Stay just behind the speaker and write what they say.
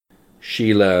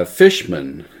Sheila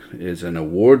Fischman is an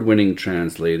award-winning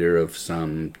translator of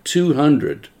some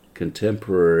 200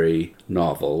 contemporary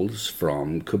novels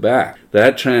from Quebec.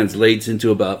 That translates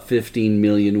into about 15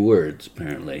 million words,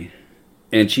 apparently.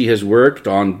 And she has worked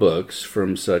on books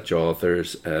from such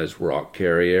authors as Roch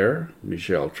Carrier,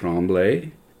 Michel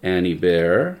Tremblay, Annie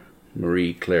Baer,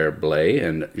 Marie-Claire Blais,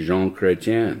 and Jean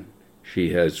Chrétien.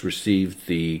 She has received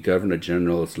the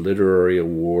Governor-General's Literary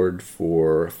Award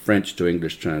for French to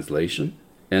English translation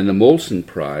and the Molson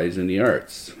Prize in the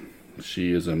Arts.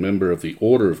 She is a member of the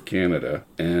Order of Canada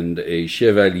and a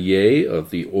Chevalier of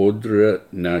the Ordre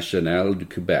National du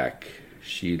Québec.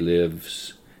 She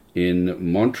lives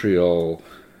in Montreal,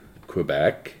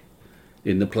 Quebec,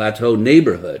 in the Plateau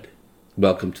neighborhood.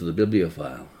 Welcome to the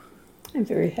Bibliophile. I'm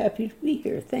very happy to be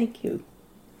here. Thank you.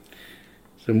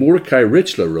 So Mordecai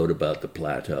Richler wrote about the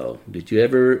Plateau. Did you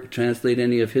ever translate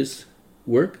any of his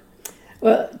work?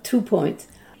 Well, 2 points.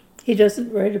 He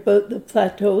doesn't write about the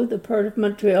Plateau. The part of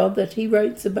Montreal that he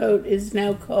writes about is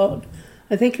now called,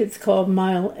 I think it's called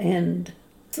Mile End.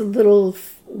 It's a little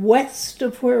west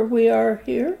of where we are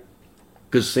here.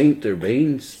 Because St.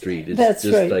 Urbain Street is That's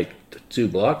just right. like 2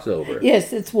 blocks over.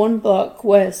 Yes, it's 1 block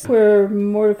west. Where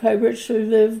Mordecai Richler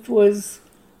lived was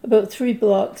about 3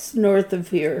 blocks north of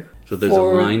here. So there's a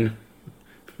line?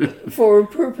 For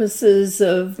purposes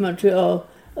of Montreal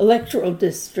electoral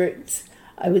districts,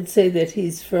 I would say that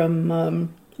he's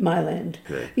from Mile-End.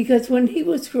 Okay. Because when he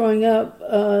was growing up,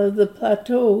 the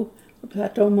Plateau, or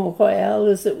Plateau Mont-Royal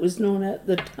as it was known at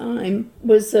the time,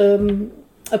 was a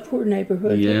poor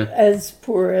neighborhood, as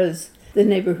poor as the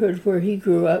neighborhood where he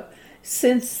grew up.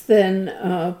 Since then,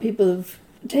 people have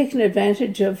taken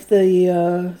advantage of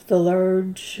the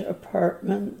large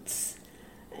apartments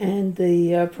and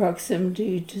the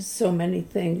proximity to so many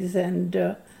things,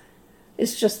 and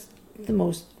it's just the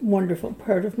most wonderful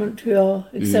part of Montreal,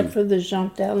 except for the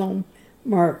Jean Talon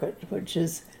Market, which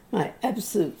is my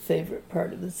absolute favorite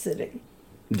part of the city.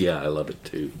 Yeah, I love it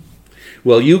too.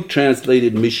 Well, you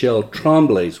translated Michel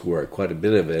Tremblay's work, quite a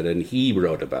bit of it, and he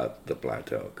wrote about the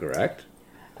Plateau, correct?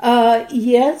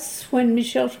 Yes, when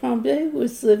Michel Tremblay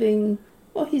was living,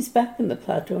 well, he's back in the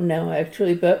Plateau now,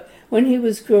 actually, but when he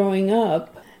was growing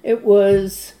up, it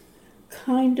was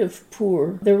kind of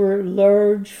poor. There were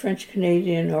large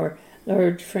French-Canadian or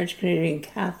large French-Canadian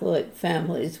Catholic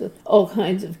families with all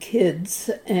kinds of kids,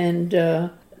 and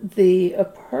the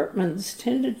apartments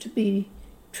tended to be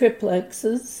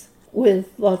triplexes with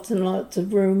lots and lots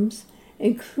of rooms,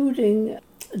 including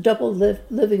a double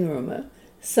living room, a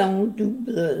salon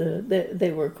double,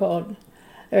 they were called.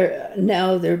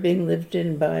 Now they're being lived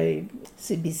in by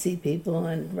CBC people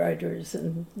and writers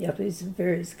and yuppies of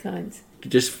various kinds.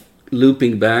 Just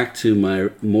looping back to my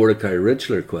Mordecai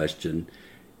Richler question,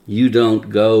 you don't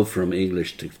go from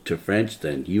English to French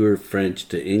then. You're French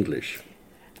to English.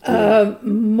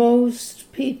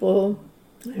 Most people,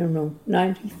 I don't know,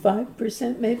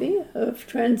 95% maybe of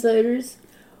translators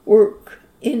work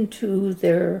into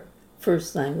their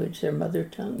first language, their mother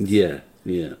tongues. Yeah.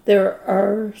 There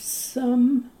are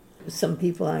some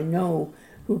people I know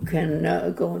who can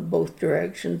go in both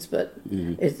directions, but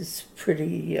it's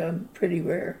pretty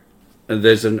rare. And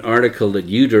there's an article that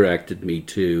you directed me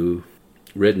to,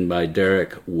 written by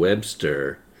Derek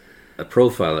Webster, a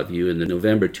profile of you in the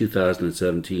November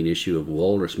 2017 issue of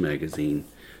Walrus magazine.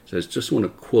 So I just want to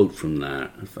quote from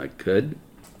that, if I could.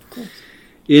 Of course.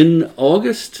 In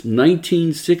August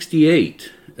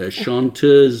 1968, a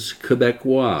chanteuse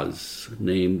Quebecoise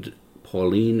named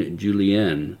Pauline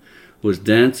Julien was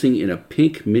dancing in a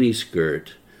pink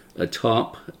miniskirt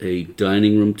atop a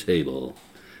dining room table.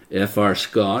 F.R.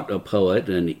 Scott, a poet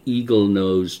and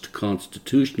eagle-nosed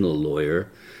constitutional lawyer,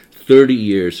 30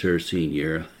 years her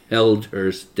senior, held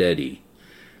her steady.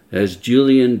 As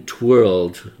Julien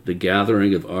twirled the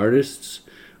gathering of artists,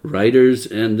 writers,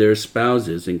 and their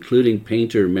spouses, including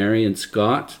painter Marion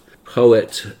Scott,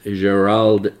 poet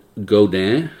Gérald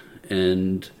Godin,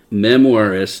 and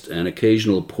memoirist and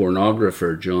occasional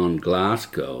pornographer John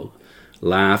Glasgow,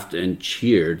 laughed and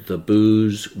cheered, the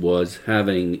booze was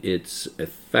having its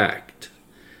effect.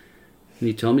 Can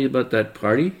you tell me about that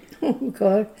party? Oh,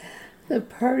 God. The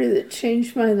party that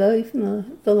changed my life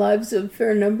and the lives of a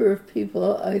fair number of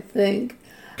people, I think.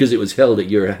 Because it was held at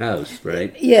your house,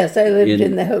 right? Yes, I lived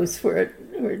in the house where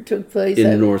it took place.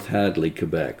 In North Hadley,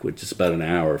 Quebec, which is about an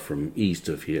hour from east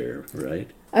of here,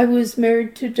 right? I was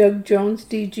married to Doug Jones,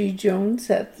 D.G. Jones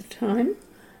at the time,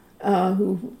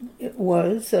 who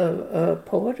was a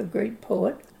poet, a great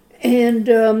poet.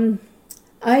 And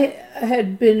I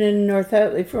had been in North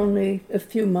Hadley for only a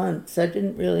few months. I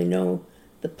didn't really know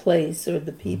the place or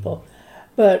the people.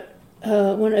 But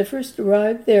when I first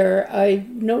arrived there, I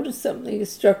noticed something that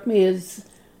struck me as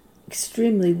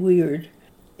extremely weird.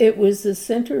 It was a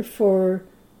center for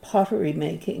pottery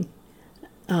making.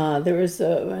 There was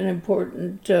an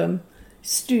important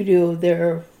studio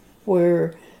there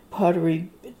where pottery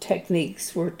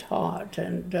techniques were taught,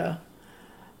 and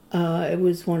it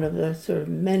was one of the sort of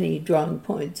many drawing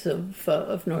points of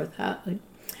North Hatley.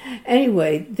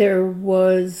 Anyway, there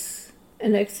was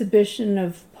an exhibition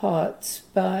of pots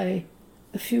by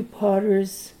a few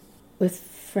potters with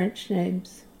French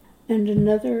names, and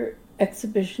another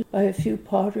exhibition by a few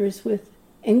potters with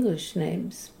English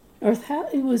names. North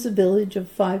Hatley was a village of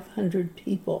 500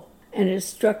 people, and it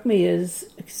struck me as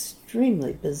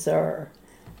extremely bizarre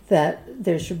that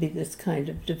there should be this kind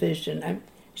of division.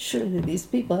 Surely these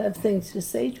people have things to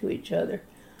say to each other.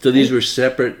 So these were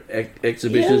separate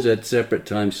exhibitions at separate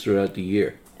times throughout the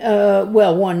year?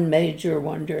 Well, one major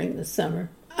one during the summer.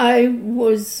 I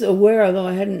was aware, although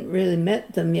I hadn't really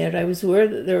met them yet, I was aware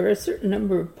that there were a certain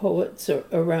number of poets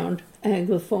around,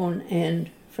 Anglophone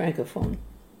and Francophone.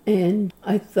 And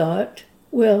I thought,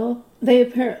 well, they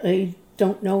apparently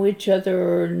don't know each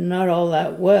other or not all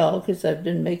that well, because I've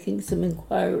been making some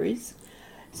inquiries.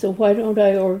 So why don't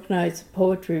I organize a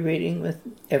poetry reading with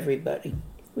everybody,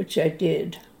 which I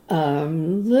did.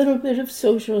 Little bit of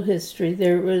social history.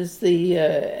 There was the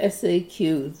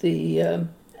SAQ, the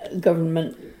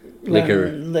government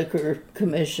liquor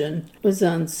commission, was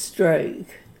on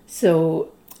strike.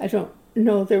 So I don't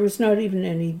know, there was not even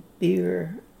any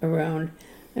beer around,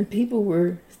 and people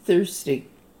were thirsty.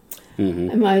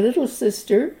 Mm-hmm. And my little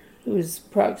sister, who was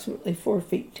approximately 4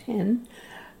 feet 10,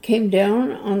 came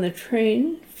down on the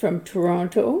train from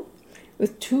Toronto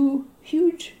with 2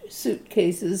 huge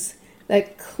suitcases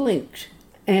that clinked,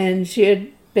 and she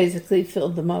had basically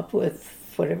filled them up with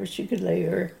whatever she could lay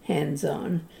her hands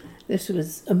on. This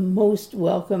was a most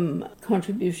welcome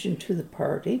contribution to the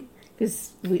party,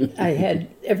 because I had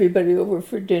everybody over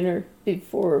for dinner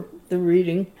before the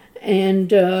reading, and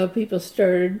people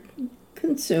started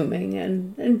consuming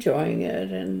and enjoying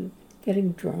it and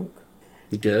getting drunk.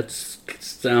 That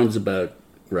sounds about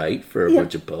right for a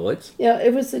bunch of poets. Yeah,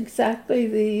 it was exactly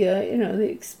the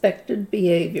expected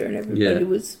behavior, and everybody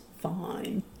was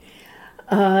fine.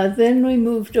 Then we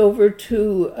moved over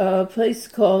to a place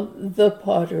called The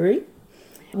Pottery,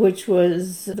 which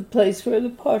was the place where the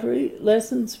pottery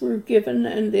lessons were given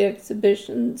and the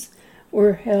exhibitions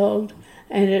were held.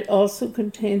 And it also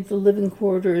contained the living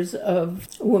quarters of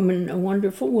a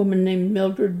wonderful woman named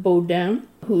Mildred Baudin,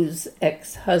 whose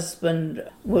ex-husband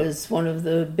was one of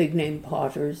the big-name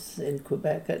potters in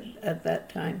Quebec at that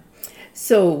time.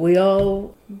 So we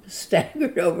all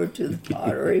staggered over to the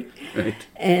pottery. Right.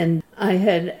 And I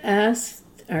had asked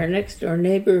our next-door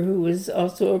neighbor, who was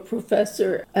also a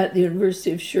professor at the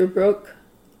University of Sherbrooke,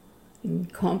 in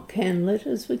Comp Can Lit,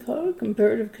 as we call it,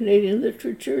 Comparative Canadian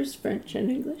Literatures, French and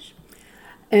English.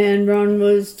 And Ron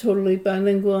was totally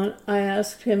bilingual, and I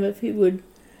asked him if he would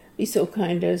be so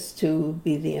kind as to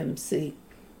be the MC.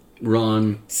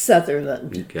 Ron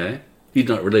Sutherland. Okay. He's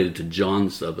not related to John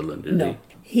Sutherland, is No.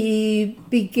 He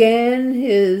began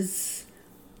his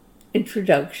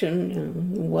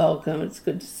introduction, welcome, it's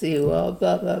good to see you all,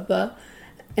 blah, blah, blah.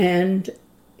 And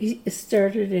he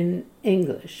started in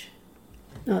English.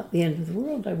 Not the end of the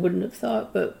world, I wouldn't have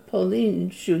thought, but Pauline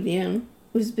Julien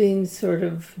was being sort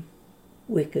of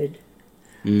wicked.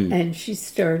 And she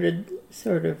started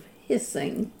sort of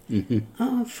hissing,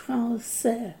 en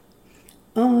français,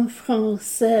 en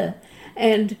français.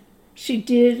 And she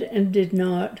did and did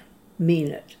not mean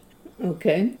it,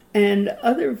 okay? And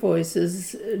other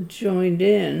voices joined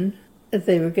in.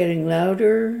 They were getting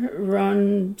louder.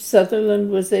 Ron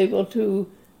Sutherland was able to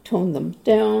tone them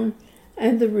down,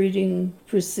 and the reading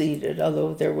proceeded,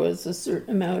 although there was a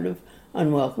certain amount of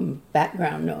unwelcome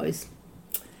background noise.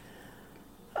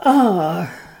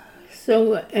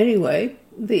 So anyway,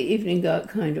 the evening got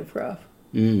kind of rough.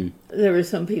 There were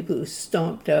some people who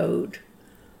stomped out.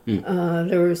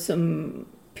 There were some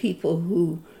people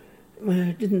who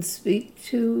didn't speak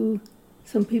to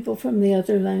some people from the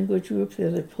other language group, the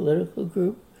other political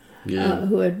group,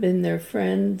 who had been their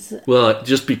friends. Well,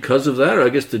 just because of that, or I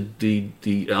guess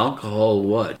the alcohol,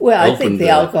 what? Well, I think the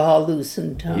alcohol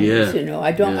loosened tongues. Yeah.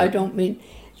 I don't mean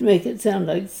to make it sound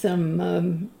like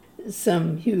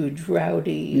some huge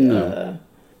rowdy. No.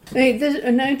 In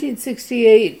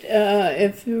 1968,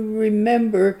 if you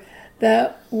remember,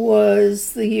 that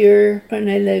was the year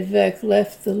René Lévesque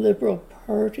left the Liberal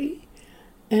Party,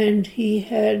 and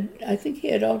I think he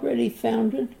had already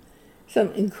founded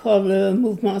something called the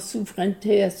Mouvement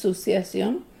Souveraineté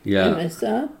Association,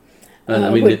 MSA. The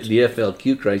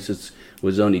FLQ crisis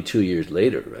was only 2 years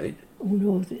later, right?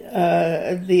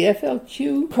 The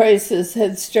FLQ crisis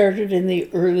had started in the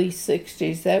early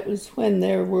 60s. That was when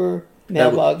there were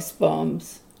mailbox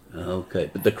bombs. Okay,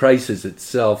 but the crisis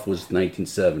itself was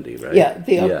 1970, right? Yeah,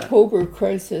 the October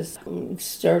crisis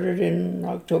started in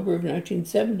October of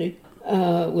 1970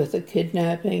 with a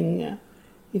kidnapping,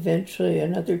 eventually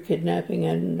another kidnapping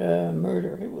and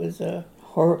murder. It was a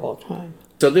horrible time.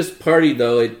 So this party,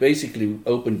 though, it basically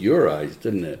opened your eyes,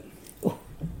 didn't it?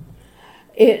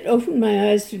 It opened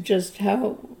my eyes to just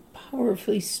how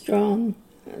powerfully strong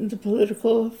the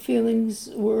political feelings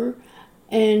were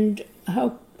and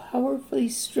how powerfully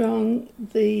strong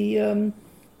the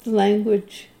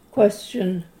language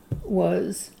question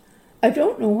was. I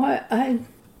don't know why.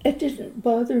 It didn't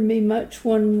bother me much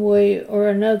one way or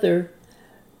another.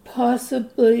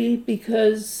 Possibly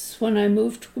because when I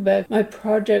moved to Quebec, my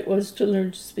project was to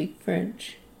learn to speak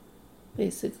French,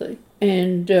 basically.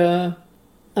 And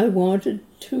I wanted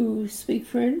to speak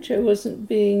French. I wasn't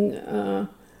being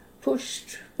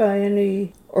pushed by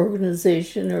any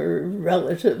organization or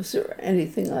relatives or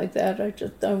anything like that.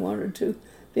 I wanted to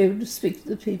be able to speak to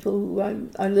the people who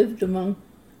I lived among.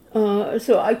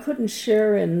 So I couldn't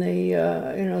share in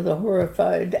the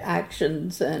horrified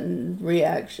actions and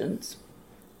reactions.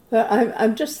 But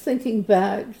I'm just thinking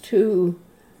back to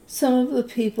some of the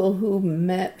people who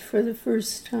met for the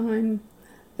first time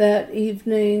that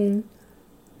evening,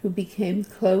 who became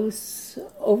close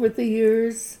over the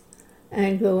years,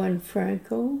 Anglo and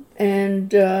Franco.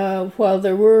 And while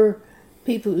there were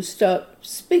people who stopped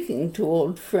speaking to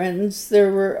old friends,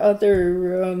 there were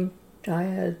other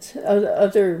dyads,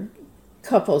 other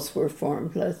couples were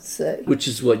formed, let's say. Which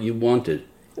is what you wanted.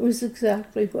 It was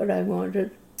exactly what I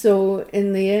wanted. So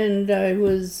in the end, I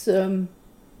was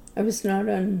not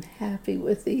unhappy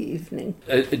with the evening.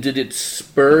 Did it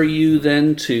spur you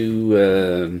then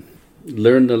to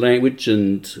learn the language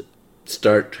and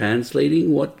start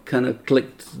translating? What kind of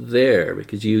clicked there?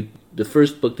 Because the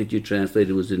first book that you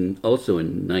translated was also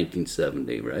in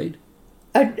 1970, right?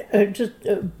 I just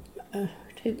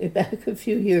take me back a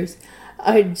few years.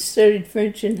 I'd studied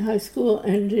French in high school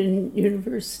and in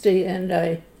university, and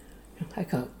I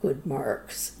got good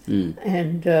marks.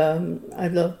 And I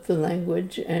loved the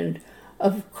language. And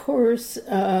of course,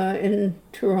 in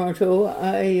Toronto,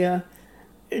 I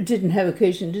didn't have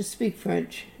occasion to speak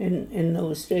French in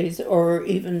those days, or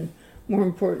even more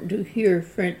important, to hear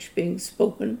French being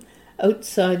spoken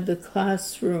outside the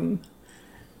classroom.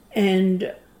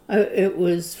 And it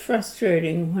was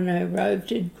frustrating when I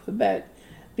arrived in Quebec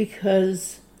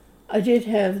because I did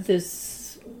have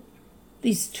these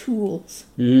tools.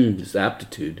 This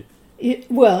aptitude.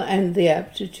 And the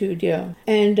aptitude, yeah.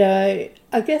 And I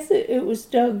guess it was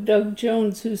Doug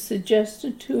Jones who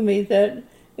suggested to me that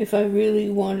if I really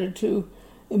wanted to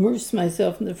immerse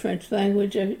myself in the French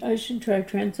language, I should try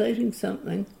translating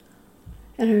something.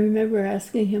 And I remember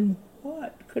asking him,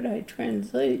 what could I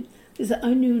translate? Because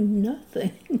I knew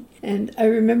nothing. And I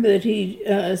remember that he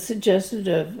suggested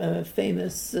a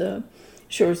famous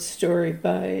short story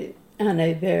by Anne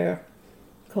Hébert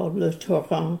called Le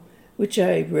Torrent, which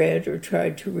I read or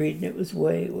tried to read, and it was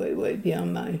way, way, way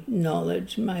beyond my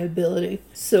knowledge, my ability.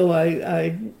 So I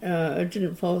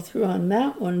didn't follow through on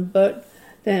that one, but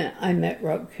then I met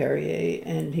Roch Carrier,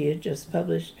 and he had just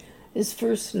published his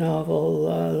first novel,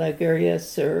 La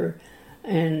Guerrière,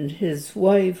 and his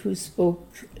wife, who spoke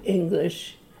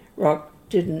English, Roch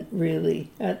didn't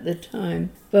really at the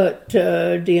time, but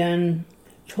Diane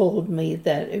told me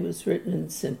that it was written in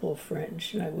simple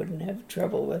French and I wouldn't have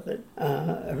trouble with it.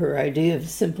 Her idea of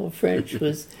simple French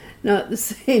was not the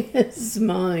same as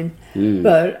mine,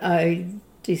 but I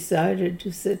decided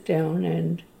to sit down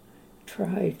and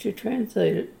try to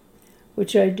translate it,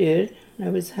 which I did. I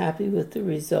was happy with the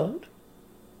result.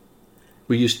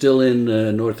 Were you still in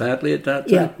North Hatley at that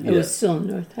time? Yeah, I was still in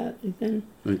North Hatley then.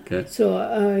 Okay. So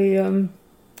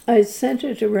I sent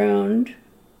it around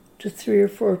to 3 or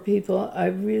 4 people. I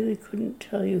really couldn't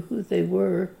tell you who they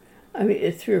were. I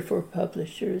mean, 3 or 4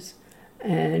 publishers,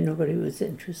 and nobody was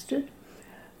interested.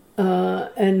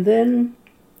 And then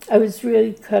I was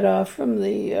really cut off from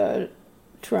the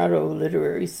Toronto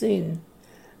literary scene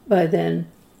by then.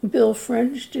 Bill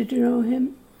French, did you know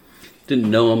him?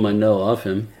 Didn't know him, I know of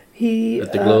him. He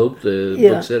at the Globe, the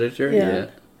books editor? Yeah.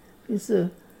 He's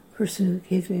the person who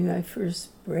gave me my first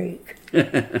break.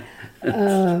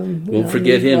 Won't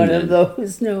forget him. One then. of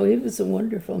those. No, he was a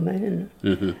wonderful man.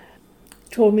 Mm-hmm.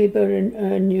 Told me about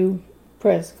a new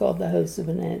press called the House of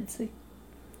Anansi,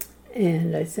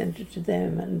 and I sent it to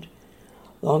them. And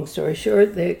long story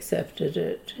short, they accepted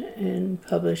it and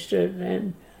published it,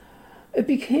 and it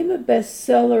became a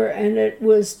bestseller. And it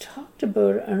was talked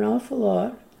about an awful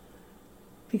lot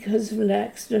because of an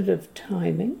accident of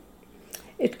timing.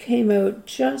 It came out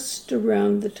just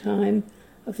around the time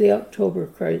of the October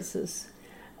crisis.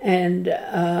 And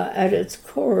at its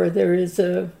core, there is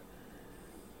a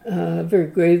very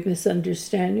grave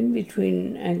misunderstanding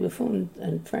between Anglophones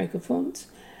and Francophones.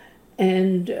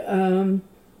 And a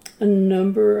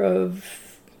number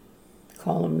of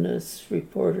columnists,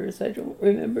 reporters, I don't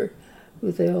remember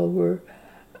who they all were,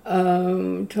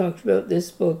 talked about this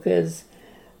book as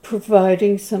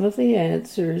providing some of the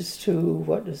answers to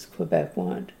what does Quebec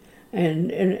want.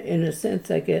 And in a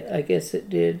sense, I guess it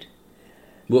did.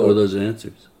 What were those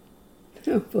answers?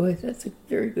 Oh boy, that's a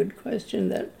very good question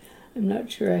that I'm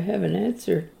not sure I have an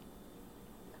answer.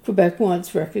 Quebec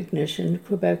wants recognition.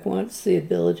 Quebec wants the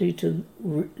ability to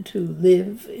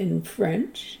live in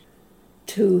French,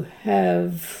 to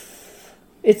have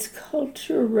its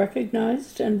culture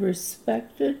recognized and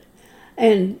respected,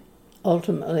 and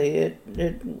ultimately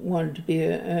it wanted to be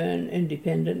an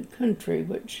independent country,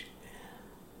 which,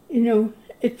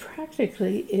 it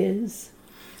practically is.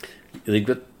 We've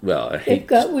got everything. You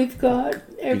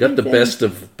got the best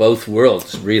of both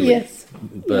worlds, really. Yes.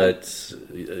 But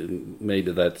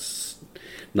maybe that's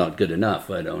not good enough.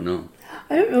 I don't know.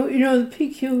 I don't know. The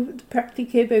PQ, the Parti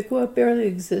Québécois, barely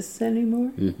exists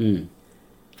anymore. Mm-hmm.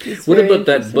 What about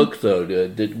that book, though?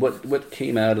 What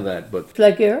came out of that book?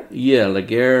 La Guerre? Yeah, La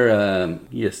Guerre.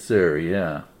 Yes, sir.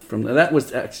 Yeah. That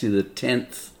was actually the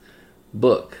 10th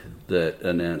book that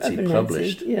Anansi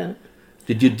published. Yeah.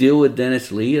 Did you deal with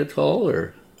Dennis Lee at all,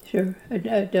 or? Sure, I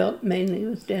dealt mainly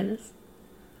with Dennis,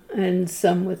 and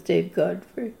some with Dave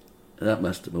Godfrey. That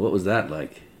must have been. What was that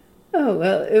like? Oh,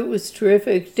 well, it was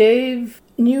terrific. Dave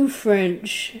knew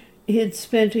French. He had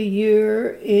spent a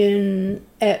year in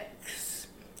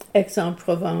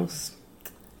Aix-en-Provence.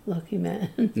 Lucky man.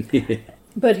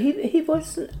 But he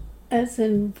wasn't as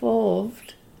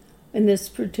involved in this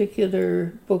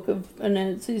particular book of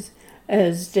Anansi's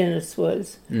as Dennis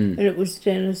was. And it was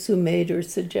Dennis who made or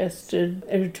suggested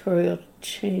editorial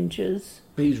changes.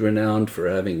 He's renowned for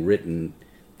having written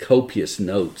copious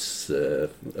notes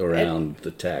around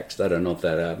the text. I don't know if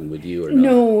that happened with you or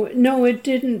not. No, it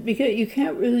didn't, because you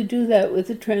can't really do that with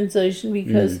the translation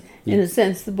because, in a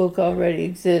sense, the book already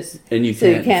exists. And you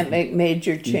can't make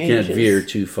major changes. You can't veer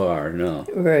too far, no.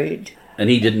 Right. And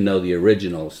he didn't know the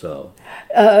original, so...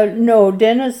 No,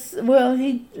 Dennis, well,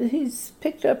 he's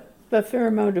picked up a fair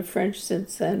amount of French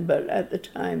since then, but at the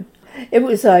time it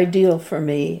was ideal for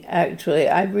me, actually.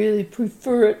 I really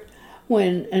prefer it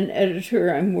when an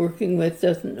editor I'm working with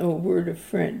doesn't know a word of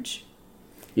French.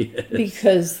 Yes.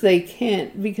 Because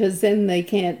then they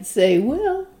can't say,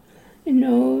 well,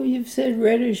 you've said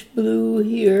reddish blue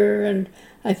here, and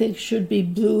I think should be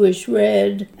bluish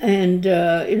red, and,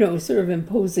 sort of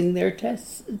imposing their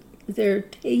taste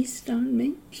on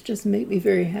me, which doesn't make me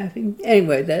very happy.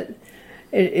 Anyway, that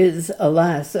it is,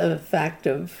 alas, a fact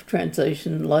of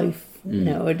translation life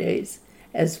nowadays,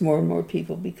 as more and more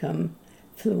people become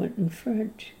fluent in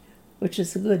French, which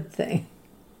is a good thing.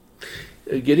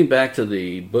 Getting back to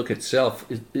the book itself,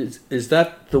 is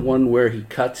that the one where he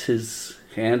cuts his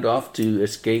hand off to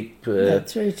escape?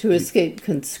 That's right, to escape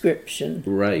conscription.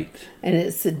 Right. And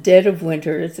it's the dead of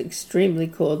winter. It's extremely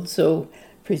cold, so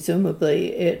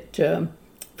presumably it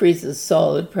freezes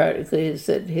solid practically as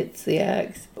it hits the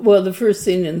axe. Well, the first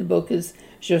scene in the book is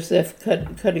Joseph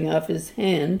cutting off his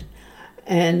hand,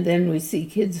 and then we see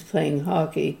kids playing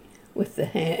hockey with the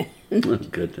hand. Oh,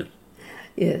 goodness.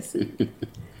 Yes.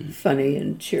 Funny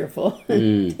and cheerful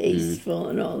and tasteful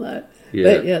and all that.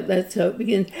 Yeah. But yeah, that's how it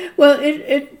begins. Well,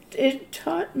 it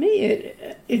taught me,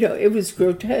 it was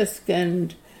grotesque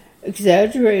and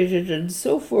exaggerated and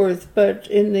so forth, but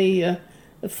in the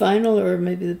final, or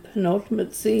maybe the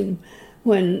penultimate scene,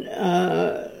 when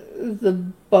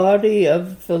the body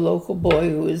of the local boy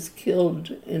who was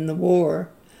killed in the war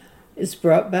is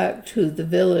brought back to the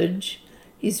village,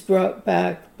 he's brought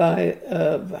back by,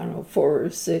 4 or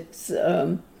 6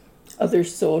 other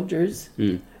soldiers.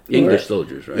 English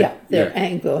soldiers, right? Yeah, they're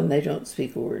Anglo and they don't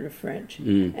speak a word of French.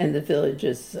 And the village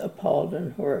is appalled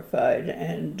and horrified,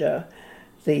 and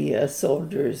the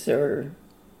soldiers are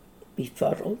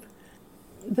befuddled.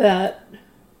 That,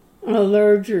 on a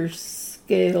larger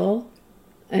scale,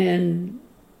 and,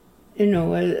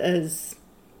 as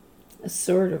a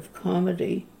sort of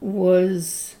comedy,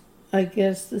 was, I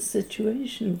guess, the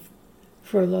situation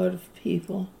for a lot of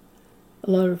people, a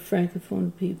lot of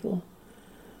Francophone people,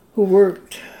 who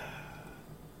worked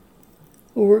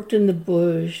in the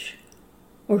bush,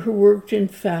 or who worked in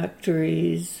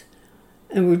factories,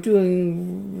 and were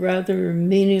doing rather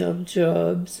menial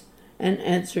jobs, and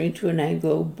answering to an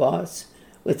Anglo boss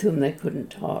with whom they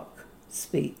couldn't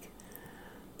speak.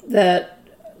 That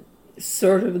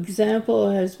sort of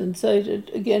example has been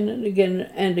cited again and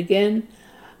again and again.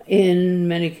 In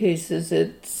many cases,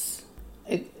 it's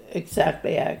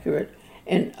exactly accurate.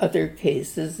 In other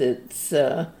cases, it's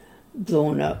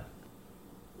blown up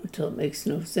until it makes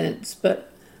no sense.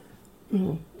 But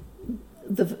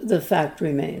the fact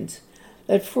remains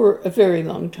that for a very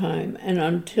long time, and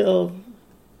until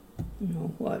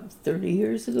 30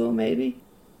 years ago maybe,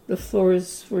 the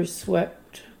floors were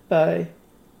swept by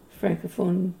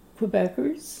Francophone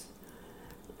Quebecers,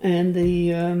 and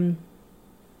the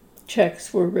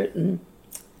checks were written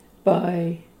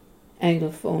by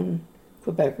Anglophone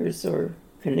Quebecers or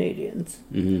Canadians.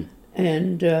 Mm-hmm.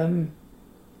 And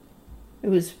it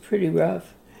was pretty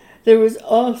rough. There was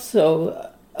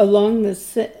also, around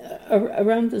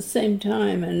the same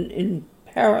time and in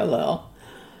parallel,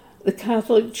 the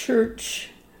Catholic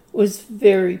Church was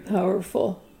very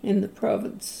powerful in the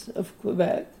province of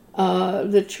Quebec.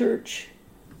 The church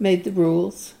made the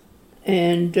rules,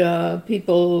 and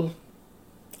people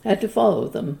had to follow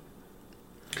them.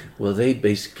 Well, they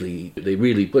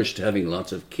really pushed having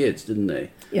lots of kids, didn't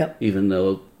they? Yep. Even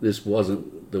though this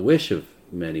wasn't the wish of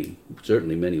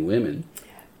certainly many women.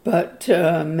 But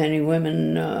many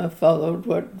women followed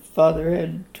what Father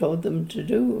had told them to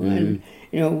do. Mm.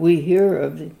 And, we hear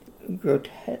of the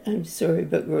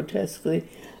grotesquely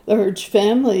large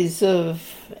families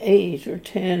of 8 or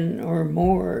 10 or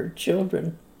more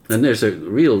children. And there's a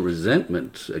real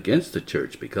resentment against the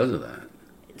church because of that.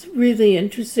 It's really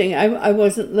interesting. I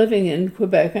wasn't living in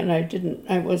Quebec, and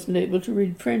I wasn't able to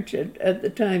read French at the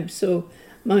time, so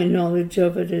my knowledge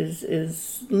of it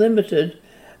is limited.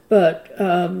 But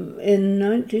in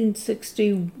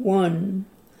 1961,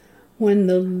 when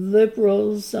the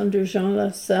Liberals under Jean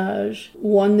Lesage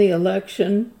won the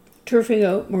election, turfing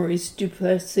out Maurice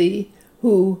Duplessis,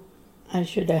 who, I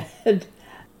should add,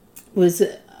 was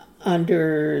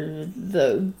under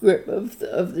the grip of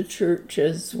the church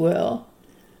as well,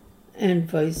 and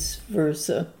vice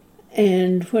versa.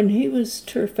 And when he was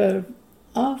turfed out of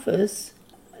office,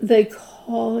 they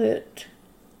call it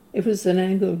was an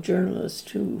Anglo journalist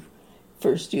who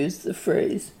first used the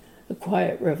phrase, the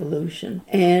Quiet Revolution.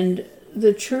 And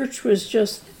the church was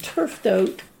just turfed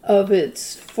out of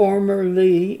its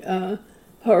formerly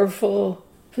powerful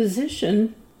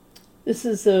position. This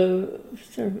is a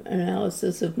sort of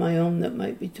analysis of my own that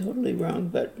might be totally wrong,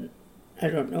 but I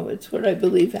don't know. It's what I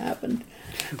believe happened.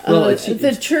 Well,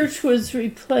 the church was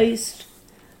replaced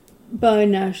by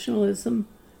nationalism,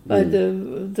 by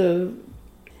the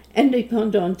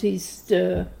independentist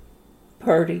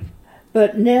party.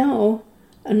 But now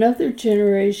another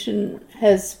generation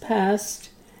has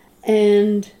passed,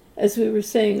 and as we were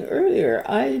saying earlier,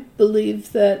 I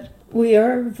believe that we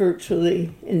are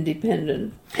virtually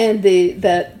independent. And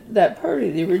that party,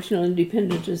 the original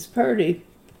independentist party,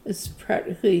 has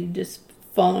practically just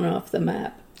fallen off the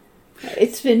map.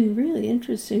 It's been really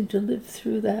interesting to live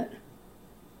through that.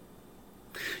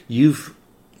 You've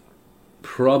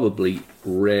probably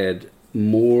read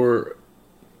more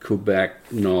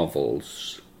Quebec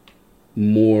novels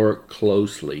more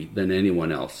closely than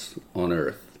anyone else on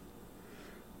earth.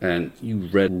 And you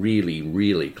read really,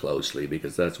 really closely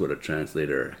because that's what a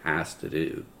translator has to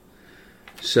do.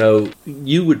 So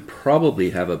you would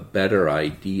probably have a better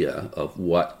idea of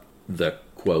what the,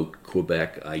 quote,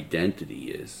 Quebec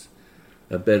identity is.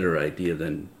 A better idea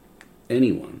than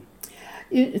anyone.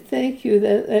 Thank you.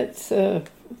 That's a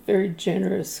very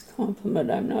generous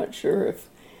compliment. I'm not sure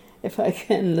if I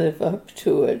can live up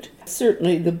to it.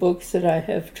 Certainly the books that I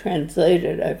have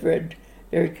translated, I've read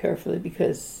very carefully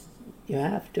because you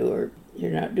have to, or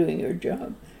you're not doing your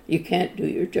job. You can't do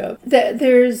your job.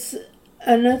 There's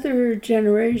another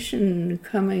generation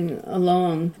coming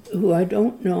along who I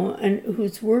don't know and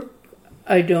whose work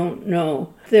I don't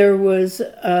know. There was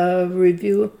a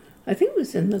review, I think it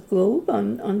was in the Globe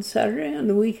on Saturday, on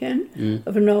the weekend,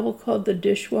 of a novel called The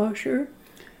Dishwasher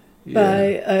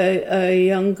by a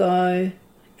young guy.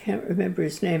 I can't remember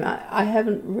his name. I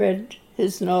haven't read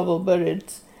his novel, but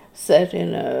it's set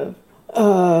in a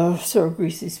sort of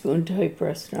greasy spoon type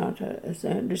restaurant, as I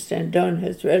understand. Don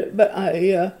has read it, but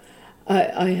I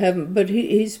haven't. But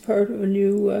he's part of a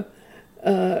new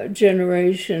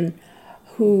generation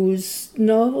whose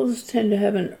novels tend to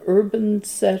have an urban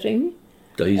setting.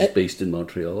 He's based in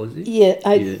Montreal, is he? Yeah,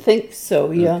 I think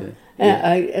so, yeah.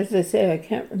 Okay. As I say, I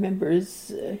can't remember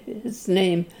his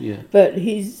name, but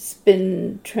he's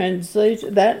been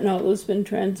translated, that novel's been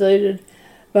translated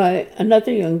by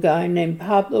another young guy named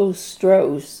Pablo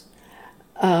Strauss,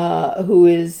 who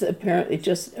is apparently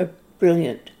just a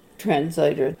brilliant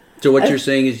translator. So what you're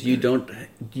saying is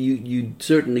you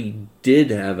certainly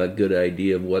did have a good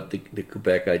idea of what the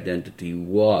Quebec identity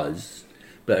was,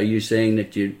 but are you saying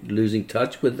that you're losing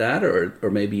touch with that, or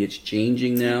maybe it's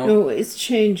changing now? No, it's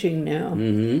changing now.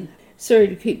 Mm-hmm. Sorry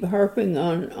to keep harping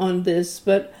on this,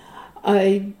 but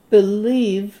I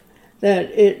believe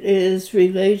that it is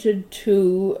related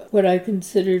to what I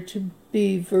consider to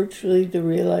be virtually the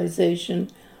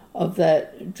realization of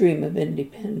that dream of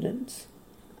independence.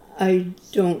 I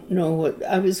don't know what,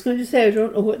 I was going to say, I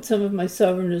don't know what some of my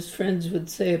sovereignist friends would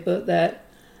say about that.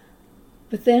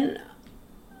 But then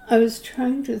I was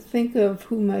trying to think of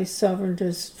who my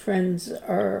sovereignist friends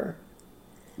are.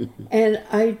 And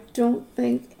I don't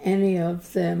think any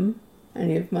of them,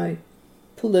 any of my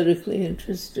politically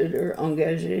interested or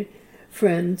engagé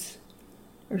friends,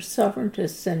 are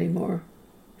sovereigntists anymore,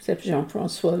 except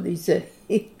Jean-François Lisée.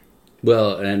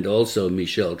 Well, and also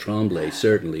Michel Tremblay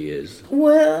certainly is.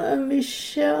 Well,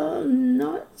 Michel,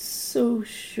 not so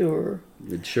sure.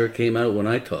 It sure came out when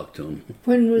I talked to him.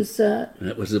 When was that?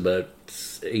 That was about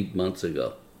 8 months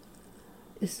ago.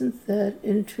 Isn't that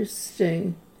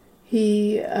interesting?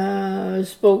 He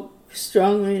spoke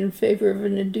strongly in favor of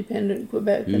an independent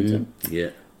Quebec. Yeah.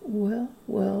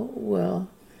 Well.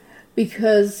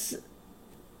 Because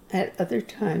at other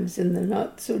times in the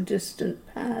not-so-distant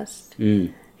past,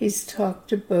 he's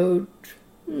talked about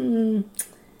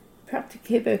Parti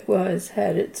Québécois has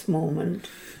had its moment.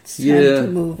 It's time to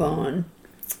move on.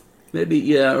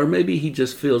 Maybe, or maybe he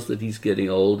just feels that he's getting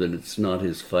old and it's not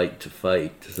his fight to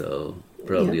fight, so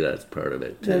probably that's part of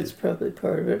it, too. That's probably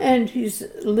part of it. And he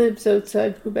lives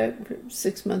outside Quebec for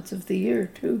 6 months of the year,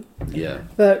 too. Yeah.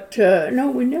 But, no,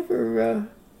 we never,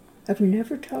 I've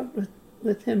never talked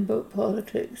with him about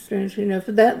politics, strangely enough.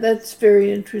 That's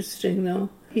very interesting, though.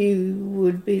 He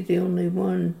would be the only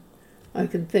one I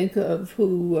can think of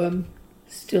who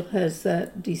still has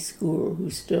that discours, who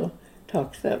still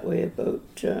talks that way about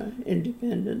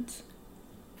independence.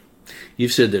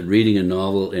 You've said that reading a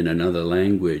novel in another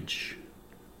language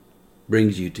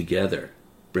brings you together,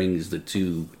 brings the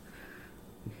two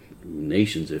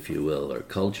nations, if you will, or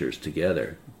cultures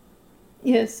together.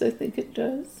 Yes, I think it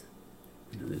does.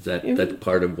 Is that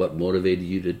part of what motivated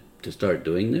you to start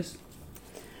doing this?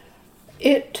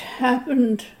 It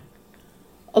happened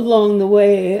along the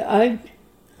way.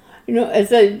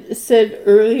 As I said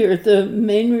earlier, the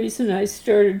main reason I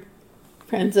started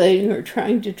translating or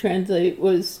trying to translate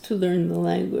was to learn the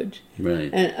language.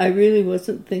 Right. And I really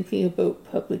wasn't thinking about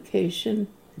publication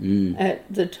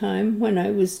at the time when I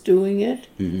was doing it.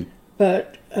 Mm-hmm.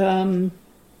 But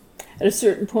at a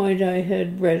certain point I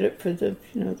had read it for the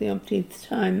umpteenth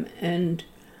time, and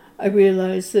I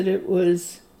realized that it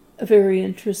was a very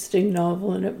interesting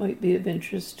novel and it might be of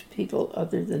interest to people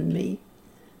other than me.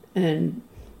 And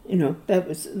that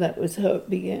was how it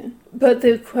began. But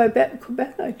the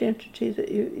Quebec identity that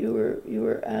you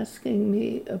were asking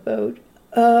me about,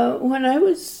 when I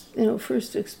was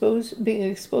first being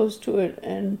exposed to it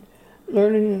and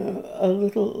learning a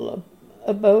little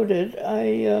about it,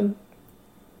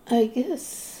 I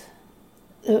guess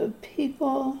the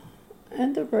people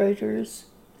and the writers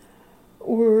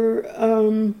were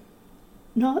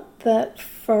not that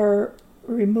far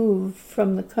removed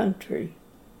from the country.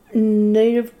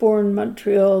 Native-born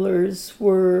Montrealers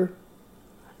were,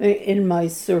 in my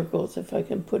circles, if I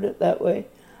can put it that way,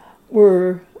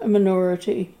 were a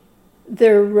minority.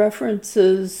 Their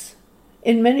references,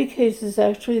 in many cases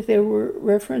actually, there were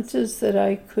references that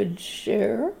I could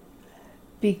share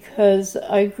because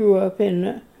I grew up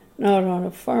not on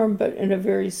a farm, but in a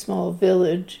very small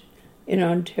village in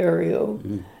Ontario.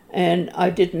 Mm. And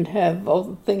I didn't have all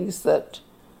the things that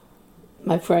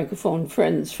my Francophone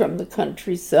friends from the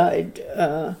countryside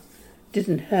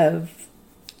didn't have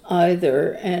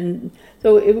either. And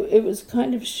so it was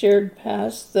kind of shared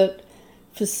past that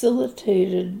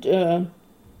facilitated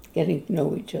getting to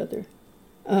know each other.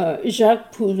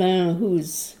 Jacques Poulin,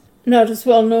 who's not as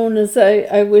well known as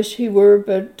I wish he were,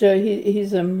 but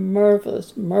he's a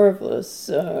marvelous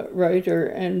writer.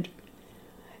 And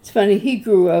it's funny, he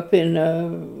grew up in a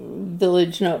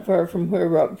village not far from where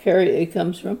Rob Carrier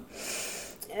comes from.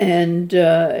 And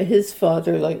his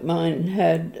father, like mine,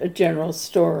 had a general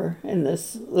store in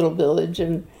this little village,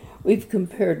 and we've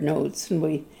compared notes, and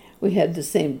we had the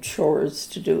same chores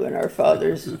to do in our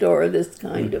father's store, this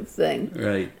kind of thing.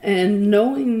 Right. And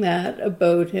knowing that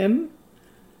about him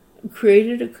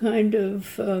created a kind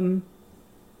of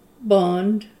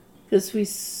bond, because we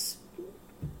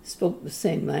spoke the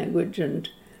same language and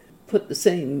put the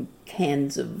same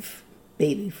cans of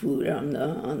baby food on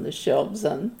the shelves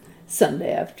on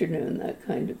Sunday afternoon, that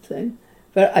kind of thing.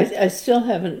 But I still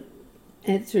haven't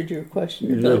answered your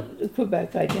question about the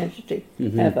Quebec identity,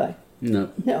 have I?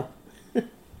 No. No.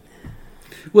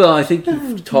 Well, I think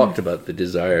you've talked about the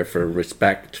desire for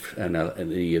respect and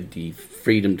the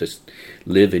freedom to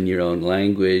live in your own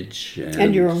language.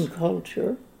 And your own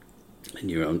culture.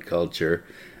 And your own culture.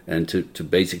 And to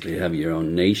basically have your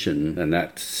own nation. And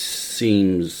that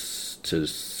seems to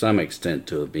some extent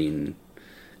to have been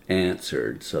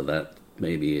answered. So that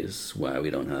maybe is why we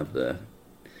don't have the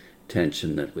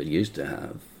tension that we used to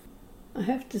have. I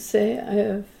have to say I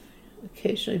have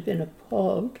occasionally been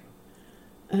appalled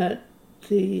at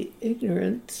the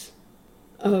ignorance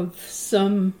of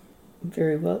some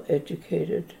very well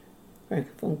educated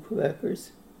Francophone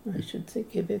Quebecers, or I should say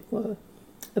Québécois,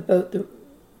 about the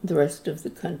rest of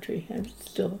the country, and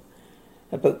still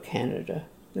about Canada,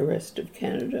 the rest of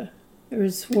Canada. There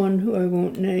was one who I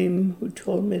won't name who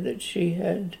told me that she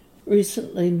had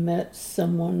recently met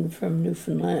someone from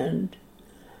Newfoundland,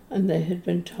 and they had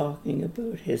been talking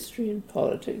about history and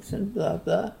politics and blah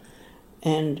blah.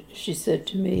 And she said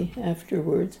to me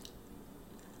afterwards,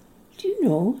 "Do you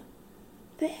know,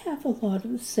 they have a lot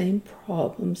of the same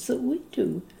problems that we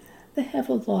do. They have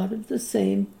a lot of the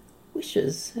same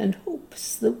wishes and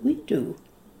hopes that we do.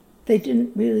 They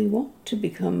didn't really want to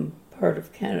become part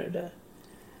of Canada."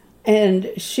 And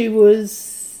she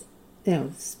was,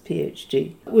 this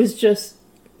PhD, was just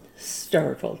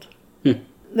startled.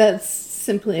 That's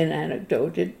simply an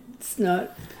anecdote. It's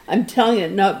not, I'm telling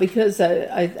it not because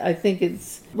I think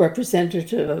it's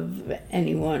representative of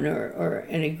anyone or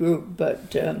any group,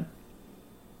 but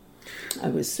I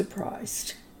was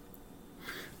surprised.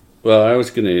 Well, I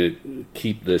was going to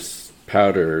keep this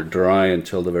powder dry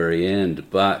until the very end,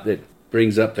 but it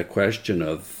brings up the question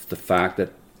of the fact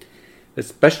that,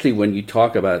 especially when you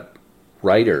talk about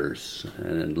writers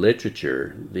and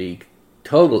literature, the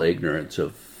total ignorance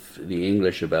of the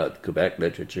English about Quebec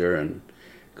literature and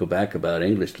Quebec about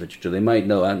English literature. They might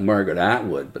know Aunt Margaret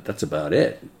Atwood, but that's about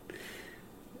it.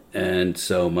 And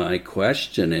so my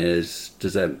question is,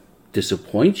 does that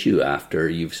disappoint you after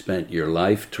you've spent your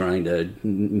life trying to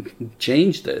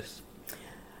change this?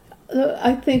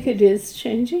 I think it is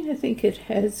changing. I think it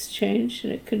has changed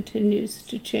and it continues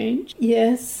to change.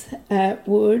 Yes,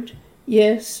 Atwood.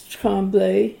 Yes,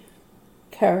 Tremblay,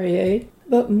 Carrier.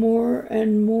 But more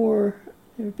and more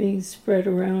they're being spread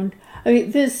around. I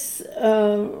mean, this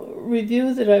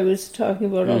review that I was talking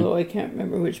about, although I can't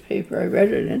remember which paper I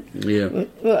read it in. Yeah.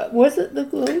 Was it the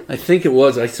Globe? I think it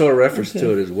was. I saw a reference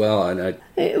to it as well. And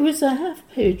it was a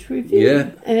half-page review.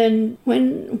 Yeah. And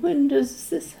when does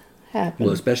this happen?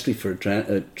 Well, especially for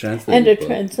a translation. And a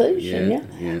translation,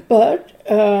 yeah. But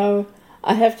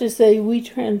I have to say, we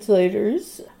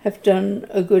translators have done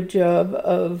a good job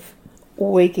of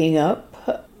waking up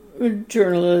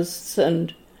journalists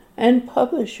and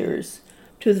publishers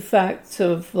to the facts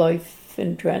of life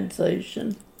in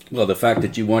translation. Well, the fact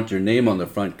that you want your name on the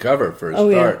front cover for a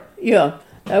start. Yeah,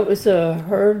 that was a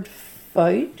hard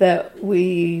fight that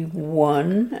we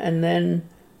won, and then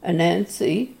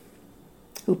Anansi,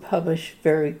 who published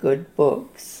very good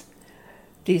books,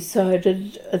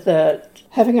 decided that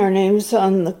having our names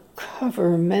on the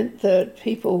cover meant that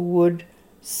people would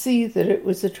see that it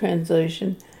was a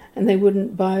translation and they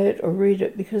wouldn't buy it or read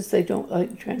it because they don't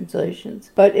like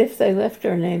translations. But if they left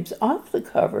our names off the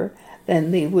cover,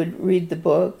 then they would read the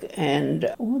book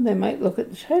and they might look at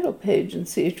the title page and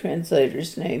see a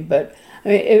translator's name. But I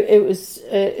mean,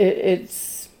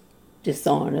 it's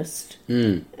dishonest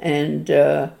and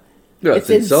it's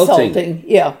insulting.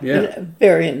 Yeah,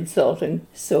 very insulting.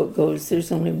 So it goes.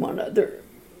 There's only one other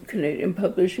Canadian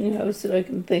publishing house that I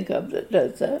can think of that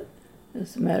does that.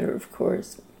 As a matter of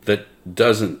course. That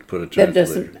doesn't put a translator. That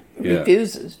doesn't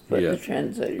refuses to put the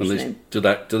translator's name.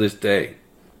 To this day.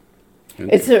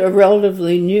 Okay. It's a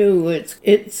relatively new.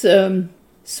 It's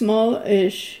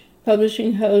small-ish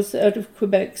publishing house out of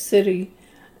Quebec City,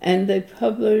 and they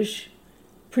publish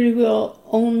pretty well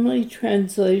only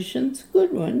translations,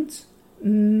 good ones.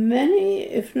 Many,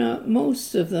 if not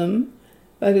most of them,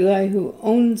 by the guy who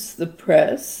owns the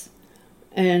press,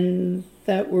 and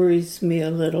that worries me a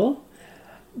little.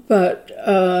 But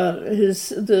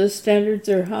the standards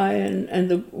are high,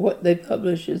 and what they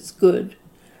publish is good.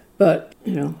 But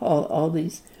all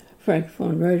these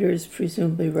Francophone writers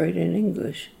presumably write in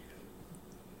English.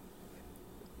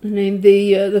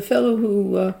 The fellow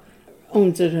who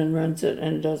owns it and runs it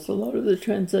and does a lot of the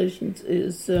translations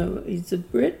is he's a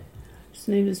Brit. His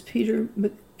name is Peter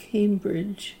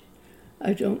McCambridge.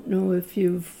 I don't know if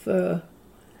you've.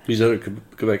 He's out of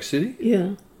Quebec City?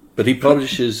 Yeah. But he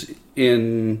publishes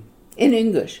in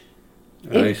English,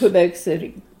 in Quebec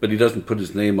City. But he doesn't put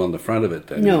his name on the front of it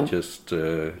then? No. He just...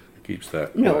 keeps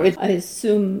that No, quiet. I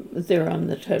assume they're on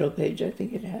the title page. I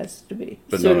think it has to be.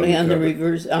 But not certainly on on the the cover.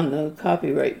 reverse, on the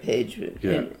copyright page.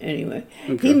 Yeah. Anyway,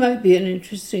 Okay. he might be an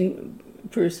interesting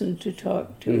person to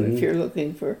talk to Mm-hmm. if you're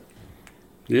looking for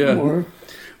Yeah. more.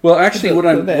 Well, actually, about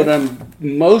what Quebec. I'm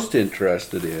most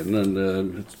interested in,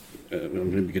 and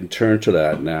we can turn to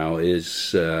that now,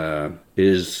 is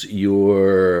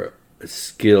your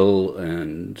skill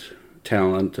and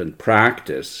talent and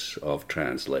practice of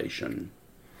translation.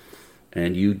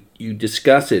 And you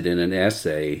discuss it in an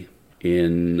essay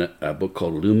in a book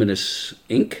called Luminous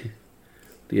Ink.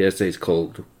 The essay is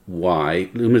called Why.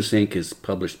 Luminous Ink is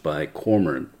published by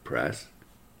Cormorant Press.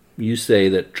 You say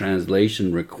that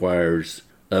translation requires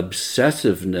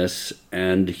obsessiveness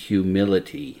and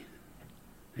humility.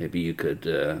 Maybe you could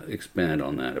expand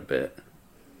on that a bit.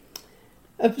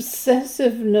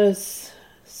 Obsessiveness,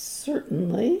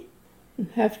 certainly. You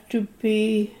have to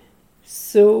be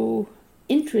so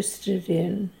interested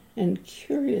in and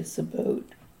curious about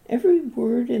every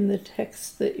word in the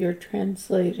text that you're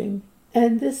translating.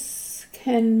 And this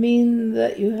can mean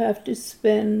that you have to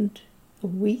spend a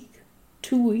week,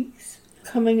 2 weeks,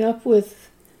 coming up with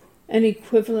an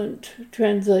equivalent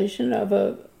translation of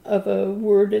a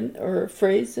word or a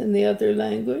phrase in the other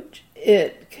language.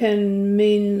 It can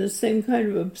mean the same kind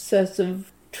of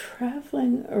obsessive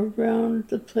traveling around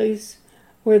the place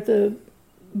where the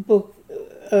book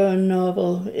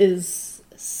novel is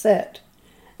set.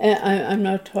 And I'm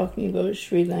not talking about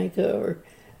Sri Lanka or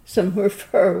somewhere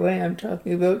far away. I'm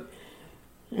talking about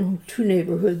 2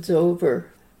 neighborhoods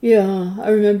over. Yeah, I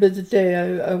remember the day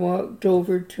I walked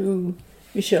over to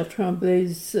Michel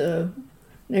Tremblay's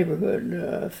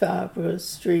neighborhood, Fabre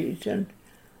Street, and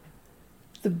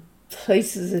the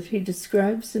places that he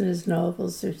describes in his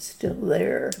novels are still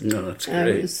there. No, that's And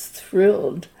great. I was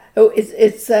thrilled. Oh,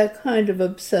 it's that kind of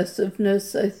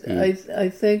obsessiveness, I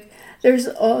think. There's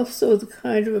also the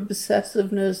kind of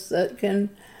obsessiveness that can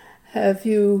have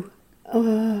you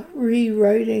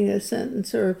rewriting a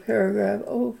sentence or a paragraph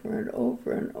over and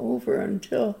over and over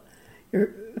until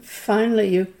you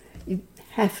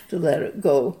have to let it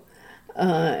go.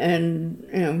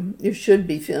 And you should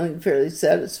be feeling fairly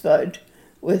satisfied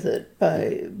with it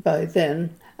by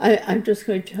then. I'm just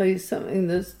going to tell you something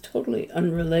that's totally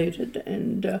unrelated,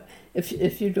 and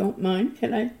if you don't mind,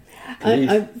 can I?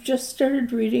 I've just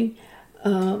started reading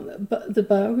the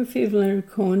biography of Leonard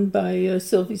Cohen by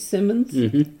Sylvie Simmons.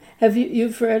 Mm-hmm. Have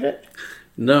you've read it?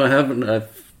 No, I haven't.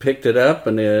 I've picked it up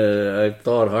and I've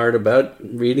thought hard about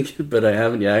reading it, but I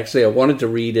haven't yet. Actually, I wanted to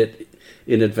read it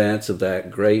in advance of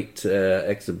that great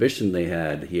exhibition they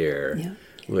had here. Yeah.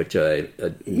 Which I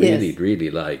Yes. really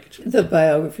liked. The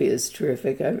biography is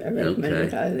terrific. I recommend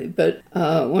it highly. But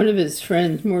one of his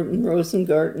friends, Morton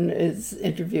Rosengarten, is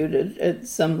interviewed at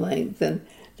some length, and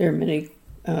there are many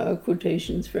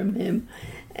quotations from him.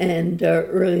 And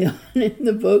early on in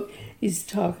the book, he's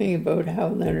talking about how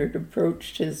Leonard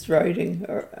approached his writing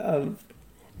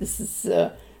this is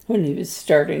when he was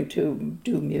starting to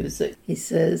do music. He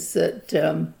says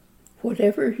that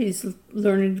whatever he's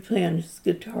learning to play on his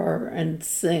guitar and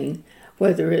sing,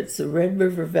 whether it's the Red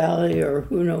River Valley or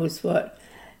who knows what,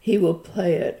 he will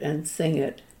play it and sing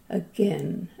it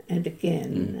again and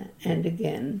again and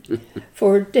again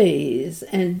for days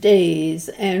and days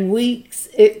and weeks.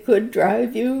 It could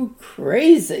drive you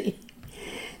crazy.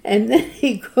 And then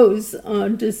he goes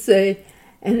on to say,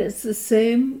 and it's the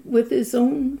same with his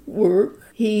own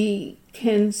work. He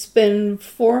can spend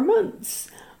 4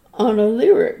 months on a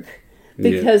lyric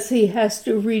because he has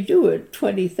to redo it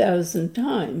 20,000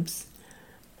 times.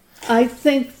 I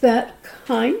think that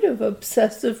kind of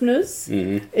obsessiveness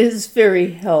is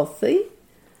very healthy,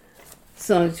 as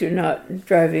long as you're not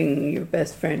driving your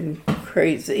best friend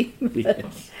crazy.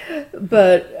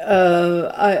 But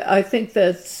I think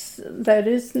that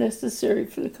is necessary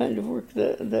for the kind of work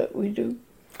that we do.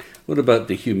 What about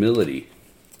the humility?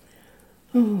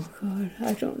 Oh, God,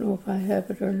 I don't know if I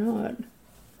have it or not.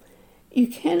 You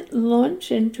can't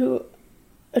launch into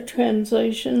a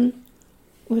translation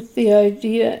with the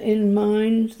idea in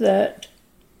mind that,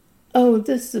 oh,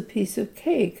 this is a piece of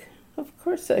cake. Of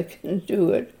course I can do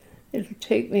it. It'll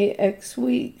take me X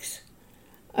weeks.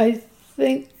 I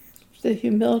think the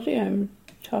humility I'm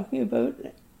talking about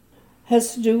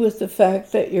has to do with the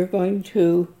fact that you're going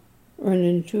to run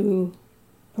into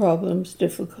problems,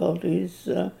 difficulties,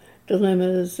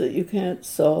 dilemmas that you can't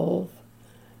solve.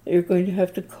 You're going to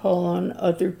have to call on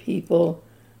other people,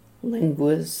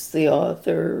 linguists, the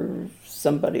author,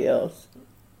 somebody else.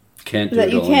 Can't do that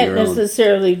it you all can't on your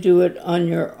necessarily do it on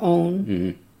your own.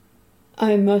 own.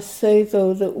 I must say,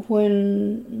 though, that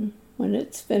when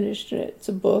it's finished and it's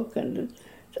a book and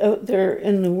out there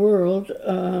in the world.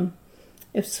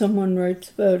 If someone writes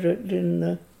about it in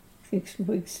the King's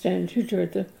Week Standard or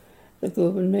the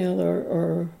Globe and Mail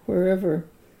or wherever,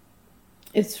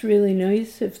 it's really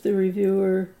nice if the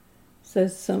reviewer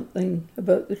says something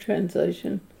about the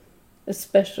translation,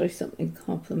 especially something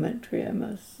complimentary, I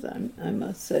must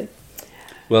say.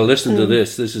 Well, listen to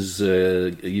this. This is,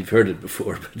 you've heard it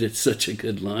before, but it's such a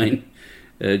good line.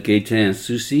 Gaëtan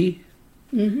Soucy,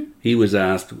 he was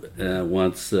asked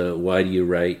once, why do you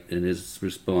write? And his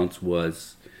response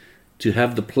was, to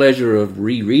have the pleasure of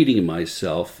rereading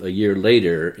myself a year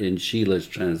later in Sheila's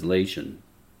translation.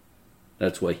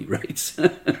 That's why he writes.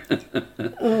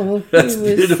 Oh, That's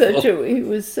he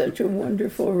was such a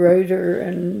wonderful writer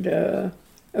and a